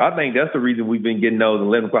year. So I think that's the reason we've been getting those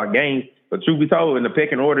 11 o'clock games. But truth be told, in the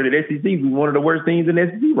pecking order, the SEC, we're one of the worst teams in the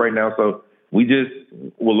SEC right now. So we just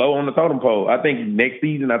were low on the totem pole. I think next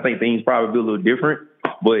season, I think things probably be a little different.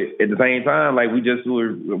 But at the same time, like we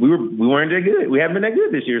weren't that good. We haven't been that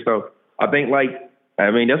good this year. So I think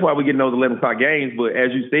that's why we're getting those 11 o'clock games. But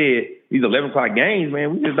as you said, these 11 o'clock games,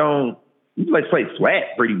 man, we just play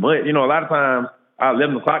flat pretty much. You know, a lot of times our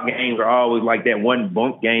 11 o'clock games are always like that one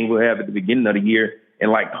bunk game we'll have at the beginning of the year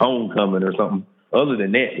and like homecoming or something. Other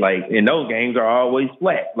than that, and those games are always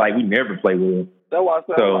flat. Like we never play well. That's why I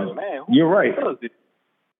said, so, like, man, you're right.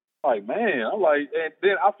 Like, man, I'm like, and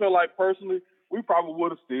then I feel like personally, we probably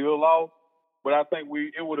would have still lost, but I think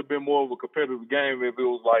it would have been more of a competitive game if it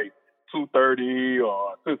was like 2:30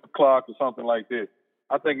 or 6 o'clock or something like that.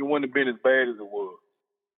 I think it wouldn't have been as bad as it was.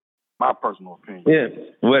 My personal opinion. Yeah.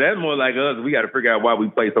 Well, that's more like us. We got to figure out why we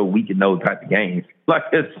play so weak in those type of games. Like,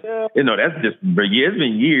 that's just, it's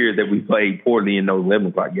been years that we played poorly in those 11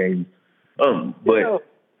 o'clock games. But I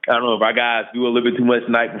don't know if our guys do a little bit too much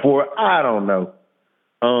the night before. I don't know.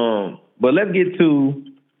 But let's get to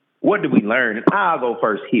what did we learn? And I'll go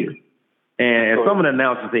first here. And as some of the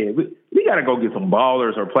announcers said, we got to go get some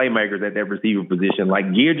ballers or playmakers at that receiver position. Like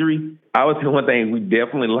Guidry, I would say one thing we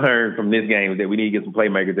definitely learned from this game is that we need to get some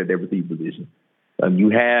playmakers at that receiver position. You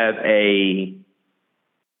have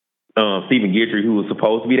Stephen Guidry, who was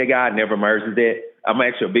supposed to be that guy, never emerges that. I'm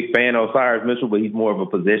actually a big fan of Cyrus Mitchell, but he's more of a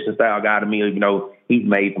possession style guy to me, even though he's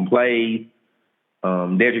made some plays.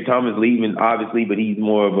 Dedrick Thomas leaving, obviously, but he's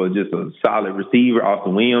more of just a solid receiver.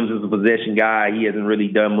 Austin Williams is a possession guy. He hasn't really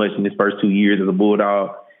done much in his first 2 years as a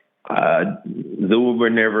Bulldog.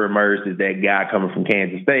 Zuber never emerged as that guy coming from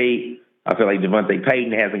Kansas State. I feel like Devontae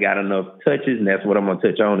Payton hasn't got enough touches, and that's what I'm going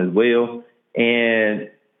to touch on as well.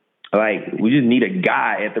 And, we just need a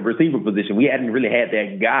guy at the receiver position. We hadn't really had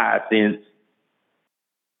that guy since,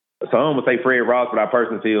 some would say Fred Ross, but I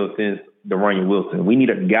personally feel since De'Runyon Wilson. We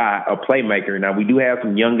need a guy, a playmaker. Now, we do have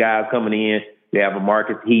some young guys coming in. We have a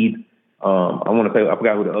Marcus Heath. I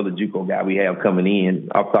forgot who the other JUCO guy we have coming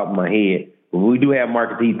in off the top of my head. But we do have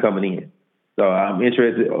Marcus Heath coming in. So I'm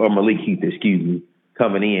interested, or Malik Heath,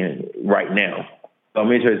 coming in right now. So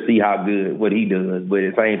I'm interested to see what he does. But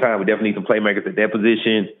at the same time, we definitely need some playmakers at that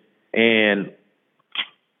position. And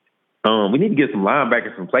we need to get some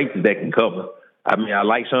linebackers from places that can cover. I mean, I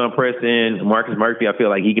like Sean Preston, Marcus Murphy. I feel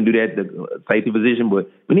like he can do that, the safety position, but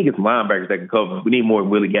we need to get some linebackers that can cover. We need more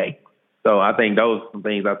Willie Gay. So I think those are some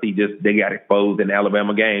things I see they got exposed in the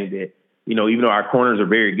Alabama game that, even though our corners are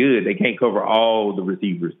very good, they can't cover all the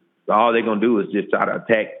receivers. So all they're going to do is just try to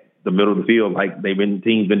attack the middle of the field like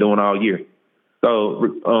teams been doing all year.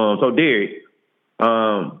 So Derek,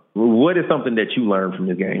 what is something that you learned from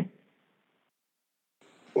this game?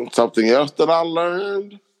 Something else that I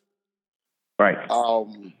learned? Right.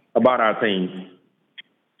 About our team.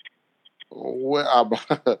 I'm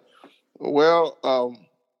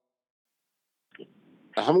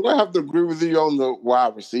going to have to agree with you on the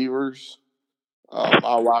wide receivers.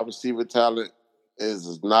 Our wide receiver talent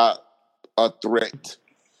is not a threat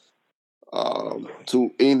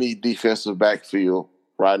to any defensive backfield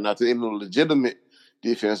right now, to any legitimate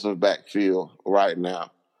defensive backfield right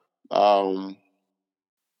now.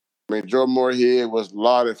 Joe Moorhead was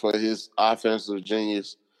lauded for his offensive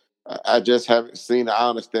genius. I just haven't seen it. I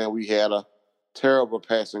understand we had a terrible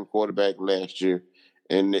passing quarterback last year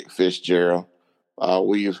in Nick Fitzgerald.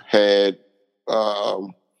 We've had,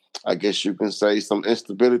 I guess you can say, some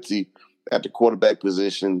instability at the quarterback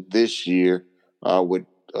position this year with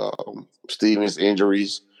Stevens'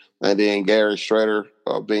 injuries, and then Gary Shredder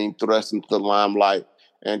being thrust into the limelight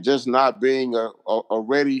and just not being a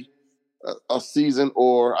seasoned,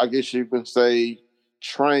 or I guess you can say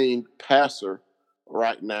trained passer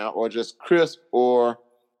right now, or just crisp or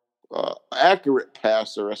accurate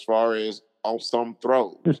passer as far as on some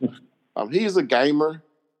throws. He's a gamer.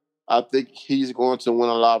 I think he's going to win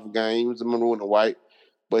a lot of games. I'm going to win the white,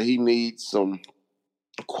 but he needs some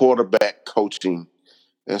quarterback coaching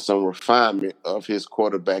and some refinement of his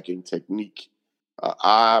quarterbacking technique.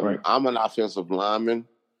 I'm an offensive lineman.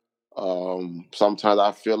 Sometimes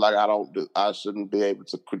I feel like I shouldn't be able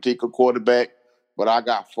to critique a quarterback, but I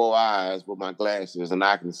got 4 eyes with my glasses, and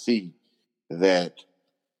I can see that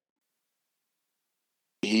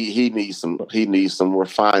he needs some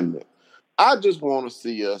refinement. I just want to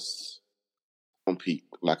see us compete,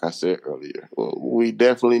 like I said earlier. We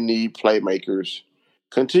definitely need playmakers.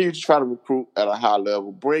 Continue to try to recruit at a high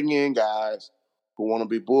level. Bring in guys who want to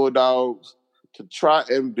be Bulldogs to try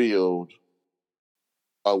and build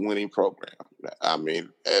a winning program. I mean,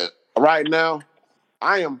 right now,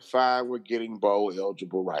 I am fine with getting bowl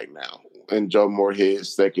eligible right now in Joe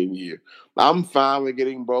Moorhead's second year. I'm fine with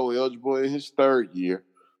getting bowl eligible in his third year.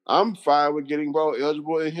 I'm fine with getting bowl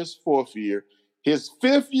eligible in his fourth year. His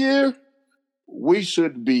fifth year, we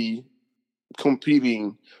should be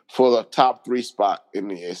competing for the top 3 spot in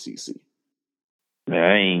the SEC. Man,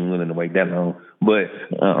 I ain't willing to wait that long, but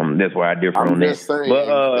that's why I differ on I'm just that. saying,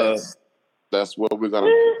 But that's what we're gonna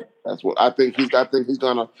do. That's what I think he's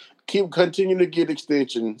gonna continue to get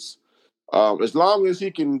extensions. As long as he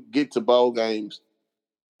can get to bowl games,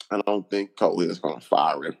 I don't think Coley is gonna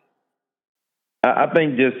fire him. I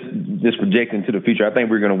think just projecting to the future, I think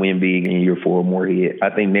we're going to win big in year 4 Moorhead. I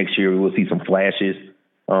think next year we will see some flashes,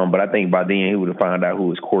 but I think by then he would have found out who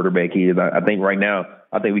his quarterback is. I think right now,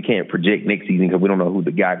 I think we can't project next season because we don't know who the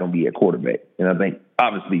guy going to be at quarterback. And I think,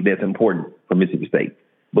 obviously, that's important for Mississippi State.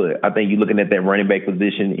 But I think you're looking at that running back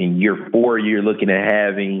position in year 4, you're looking at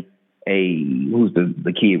having who's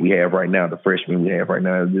the kid we have right now, the freshman we have right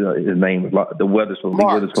now. His name is the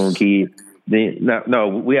Witherspoon kid. Then no,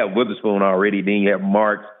 we have Witherspoon already. Then you have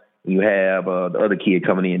Marks. You have the other kid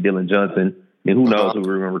coming in, Dylan Johnson. And who knows who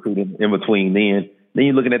we're going to recruit in between then. Then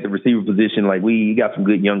you're looking at the receiver position. Like, we got some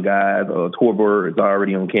good young guys. Torber is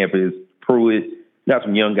already on campus. Pruitt. Got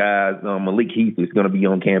some young guys. Malik Heath is going to be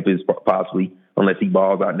on campus possibly, unless he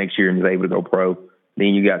balls out next year and is able to go pro. Then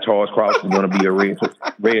you got Charles Cross is going to be a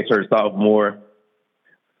redshirt sophomore.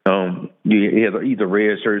 He's a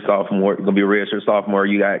redshirt sophomore. He's going to be a redshirt sophomore.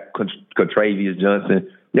 You got Contravius Johnson.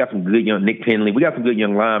 We got some good young Nick Penley. We got some good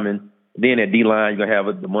young linemen. Then at D-line, you're going to have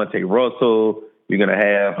DeMonte Russell. You're going to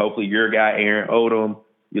have, hopefully, your guy, Aaron Odom.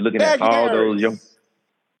 You're looking at all those young.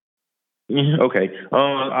 Okay.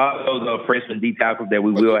 All those freshman D tackles that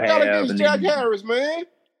we will have. And Jack Harris, man.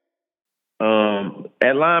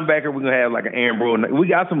 At linebacker, we're going to have like an Aaron Brewer. We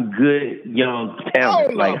got some good young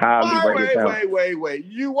talent, highly rated talent. Wait.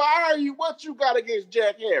 What you got against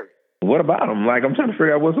Jack Harris? What about him? Like, I'm trying to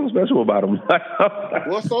figure out what's so special about him.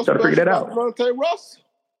 What's so special about DeMonte Russell?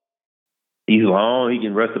 He's long. He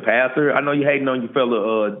can rush the passer. I know you hating on your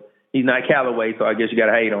fella. He's not Callaway, so I guess you got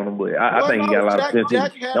to hate on him. But I think he got a lot of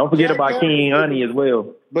potential. Don't forget about King Honey as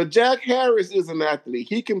well. But Jack Harris is an athlete.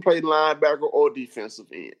 He can play linebacker or defensive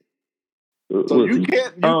end. So you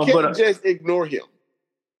can't just ignore him.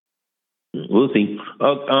 We'll see.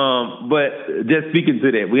 But just speaking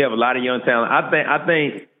to that, we have a lot of young talent. I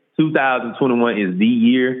think 2021 is the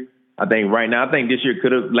year. I think right now, this year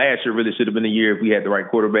last year really should have been the year if we had the right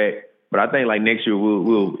quarterback. But I think like next year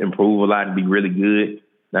we'll improve a lot and be really good.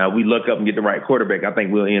 Now, if we look up and get the right quarterback, I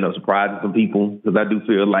think we'll end up surprising some people because I do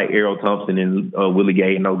feel like Errol Thompson and Willie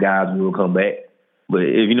Gay and those guys will come back. But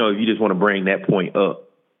if you just want to bring that point up.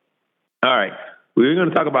 All right. We're going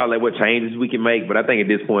to talk about like what changes we can make, but I think at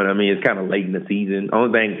this point, it's kind of late in the season.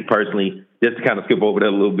 Only thing, personally, just to kind of skip over that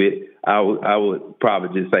a little bit, I would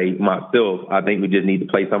probably just say myself, I think we just need to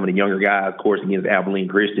play some of the younger guys, of course, against Abilene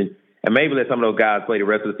Christian, and maybe let some of those guys play the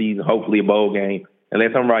rest of the season, hopefully a bowl game, and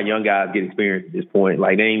let some of our young guys get experience at this point.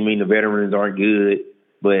 Like, they ain't mean the veterans aren't good,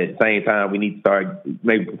 but at the same time, we need to start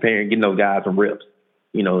maybe preparing, getting those guys some reps,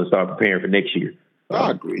 and start preparing for next year.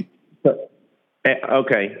 I agree.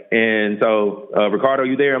 Okay, and so, Ricardo,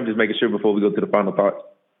 you there? I'm just making sure before we go to the final thoughts.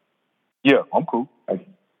 Yeah, I'm cool. All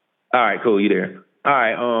right, cool, you there. All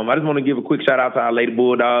right, I just want to give a quick shout-out to our Lady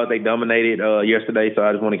Bulldogs. They dominated yesterday, so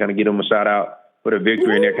I just want to kind of give them a shout-out for the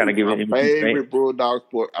victory, and they're kind of giving my favorite Bulldog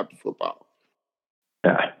sport after football.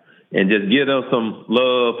 And just give them some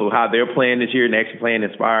love for how they're playing this year and actually playing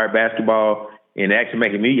inspired basketball and actually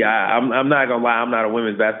making me. I'm not going to lie, I'm not a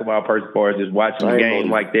women's basketball person as far as just watching the game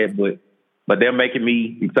like that, but they're making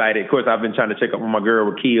me excited. Of course, I've been trying to check up on my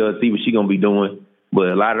girl, Rakia, see what she's going to be doing. But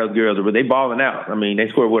a lot of those girls, they balling out. They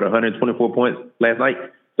scored, 124 points last night.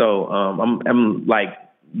 So I'm like,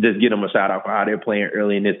 just give them a shout-out for how they're playing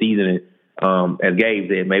early in this season. And as Gabe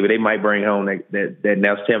said, maybe they might bring home that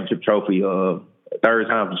national championship trophy third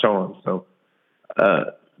time for charm. So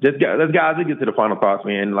let's get to the final thoughts,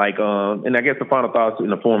 man. Like, and I guess the final thoughts in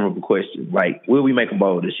the form of a question. Like, will we make a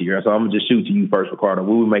bowl this year? So I'm going to just shoot to you first, Ricardo.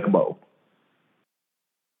 Will we make a bowl?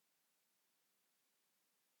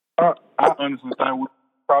 I honestly think we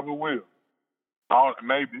probably will.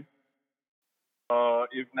 Maybe.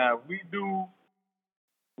 If we do,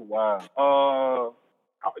 wow.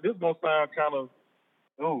 This is gonna sound kind of.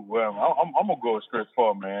 Oh well, I'm gonna go a stretch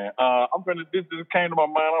far, man. This came to my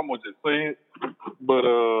mind. I'm gonna just say it, but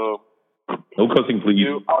no cussing, please.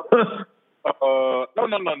 No.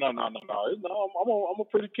 I'm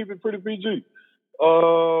gonna keep it pretty PG.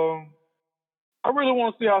 I really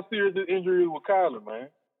want to see how serious this injury is with Kyler, man.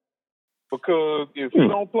 Because if he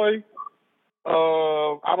don't play,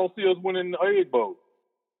 I don't see us winning the Egg Bowl.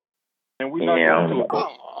 And we're not going to a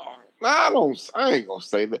bowl. I ain't gonna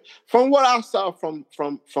say that. From what I saw from I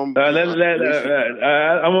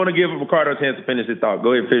want to give Ricardo a chance to finish his thought.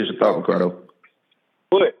 Go ahead and finish your thought, Ricardo.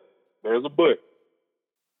 But there's a but.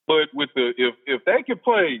 But with the if they can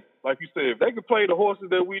play, like you said, if they can play the horses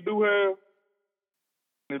that we do have,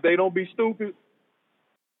 if they don't be stupid,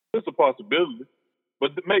 it's a possibility.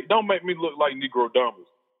 But don't make me look like Negro Dumbers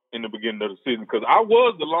in the beginning of the season, because I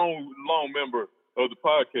was the long member of the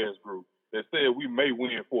podcast group that said we may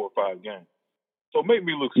win 4 or 5 games. So make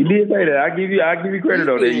me look stupid. You did say that. I give you credit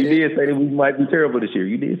on that. You did say that we might be terrible this year.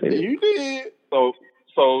 You did say that. You did. So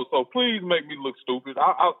please make me look stupid.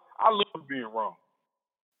 I love being wrong.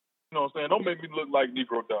 You know what I'm saying? Don't make me look like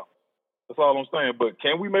Negro Dumb. That's all I'm saying. But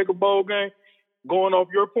can we make a bowl game? Going off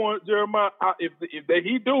your point, Jeremiah, if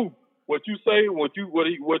he do what you say, what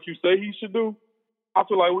you say he should do, I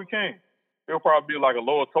feel like we can. It'll probably be like a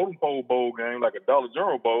lower totem pole bowl game, like a Dollar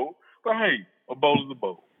General bowl. But hey, a bowl is a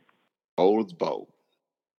bowl. Bowl is a bowl.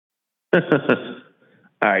 All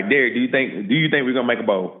right, Derek, do you think we're gonna make a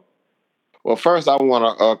bowl? Well, first I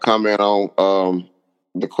want to comment on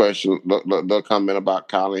the question, the comment about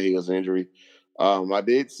Colin Hill's injury. I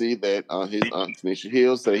did see that his aunt Tanisha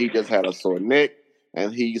Hill said he just had a sore neck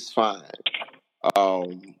and he's fine.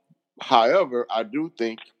 However, I do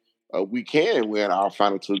think we can win our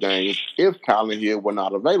final 2 games if Colin Hill were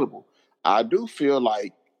not available. I do feel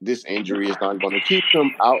like this injury is not going to keep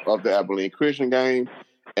him out of the Abilene Christian game.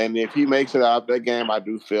 And if he makes it out of that game, I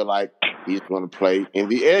do feel like he's going to play in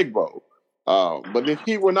the Egg Bowl. But if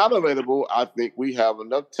he were not available, I think we have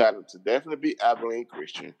enough talent to definitely beat Abilene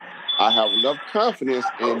Christian. I have enough confidence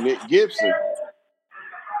in Nick Gibson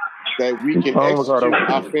that we can execute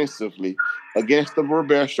offensively against the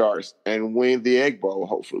Bear Sharks and win the Egg Bowl,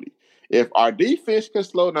 hopefully. If our defense can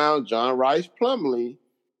slow down John Rice Plumlee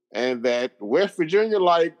and that West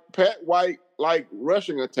Virginia-like, Pat White-like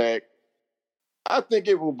rushing attack, I think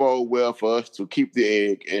it will bode well for us to keep the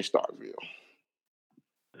egg in Starkville.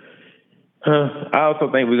 I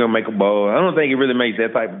also think we're going to make a bowl. I don't think it really makes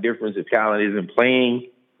that type of difference if Colin isn't playing.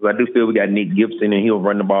 Because I do feel we got Nick Gibson and he'll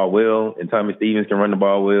run the ball well, and Tommy Stevens can run the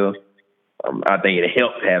ball well. I think it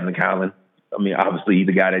helps having Colin. I mean, obviously, he's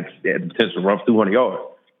the guy that has the potential to run 200 yards.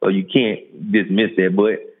 So you can't dismiss that.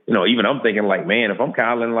 But, even I'm thinking like, man, if I'm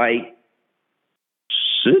Colin, like,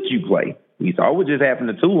 should you play? We saw what just happened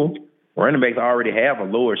to Tua. Running backs already have a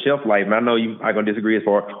lower shelf life, and I know you are going to disagree as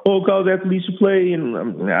far, college athletes should play, and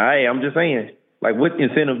I'm just saying, like, what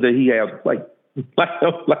incentive does he have to play?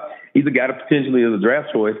 like, he's a guy that potentially is a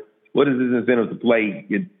draft choice. What is his incentive to play?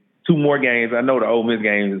 Get 2 more games. I know the Ole Miss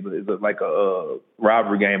game is like a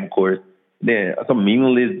rivalry game, of course. Then some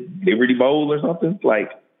meaningless Liberty Bowl or something.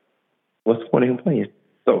 Like, what's the point of him playing?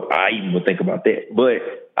 So I even would think about that.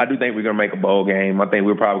 But I do think we're going to make a bowl game. I think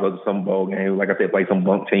we'll probably go to some bowl game. Like I said, play some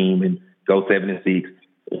bunk team and go 7-6.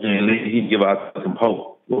 And he can give us some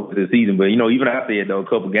hope for the season. But, even I said, though, a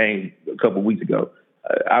couple weeks ago,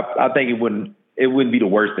 I think it wouldn't be the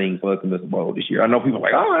worst thing for us to miss a bowl this year. I know people are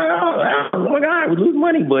like, oh my God, we lose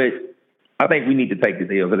money. But I think we need to take this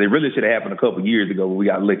L because it really should have happened a couple years ago when we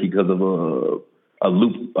got lucky because of a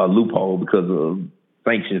loophole because of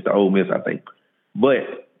sanctions to Ole Miss, I think.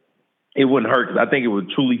 But it wouldn't hurt because I think it would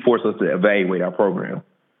truly force us to evaluate our program.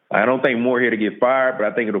 I don't think Moore here to get fired, but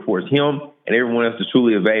I think it'll force him and everyone else to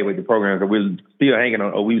truly evaluate the program because we're still hanging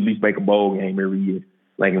on, we at least make a bowl game every year.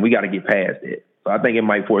 Like, and we got to get past that. So I think it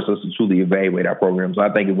might force us to truly evaluate our program. So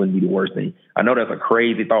I think it wouldn't be the worst thing. I know that's a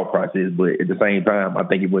crazy thought process, but at the same time, I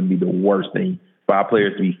think it wouldn't be the worst thing for our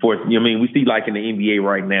players to be forced. We see like in the NBA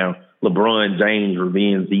right now, LeBron James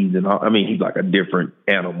revenge season. He's like a different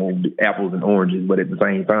animal, apples and oranges, but at the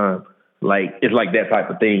same time, like, it's like that type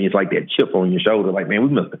of thing. It's like that chip on your shoulder. Like, man,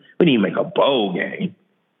 we need to make a bowl game.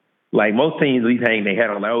 Like, most teams, at least hang their head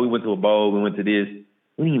on, like, we went to a bowl, we went to this.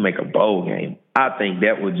 We need to make a bowl game. I think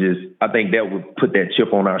that would put that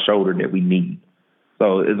chip on our shoulder that we need.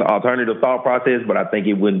 So it's an alternative thought process, but I think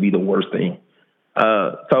it wouldn't be the worst thing.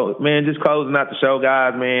 So, man, just closing out the show,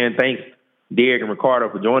 guys, man. Thanks, Derek and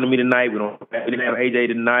Ricardo, for joining me tonight. We didn't have AJ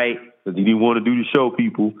tonight because he didn't want to do the show,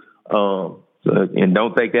 people. And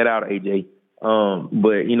don't take that out, AJ.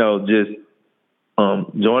 But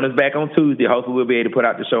join us back on Tuesday. Hopefully we'll be able to put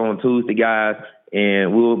out the show on Tuesday, guys,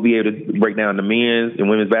 and we'll be able to break down the men's and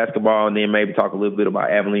women's basketball and then maybe talk a little bit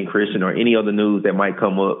about Abilene Christian or any other news that might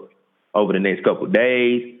come up over the next couple of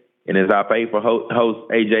days. And as our faithful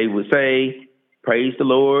host AJ would say, praise the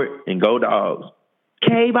Lord and go Dogs.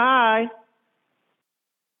 Okay, bye.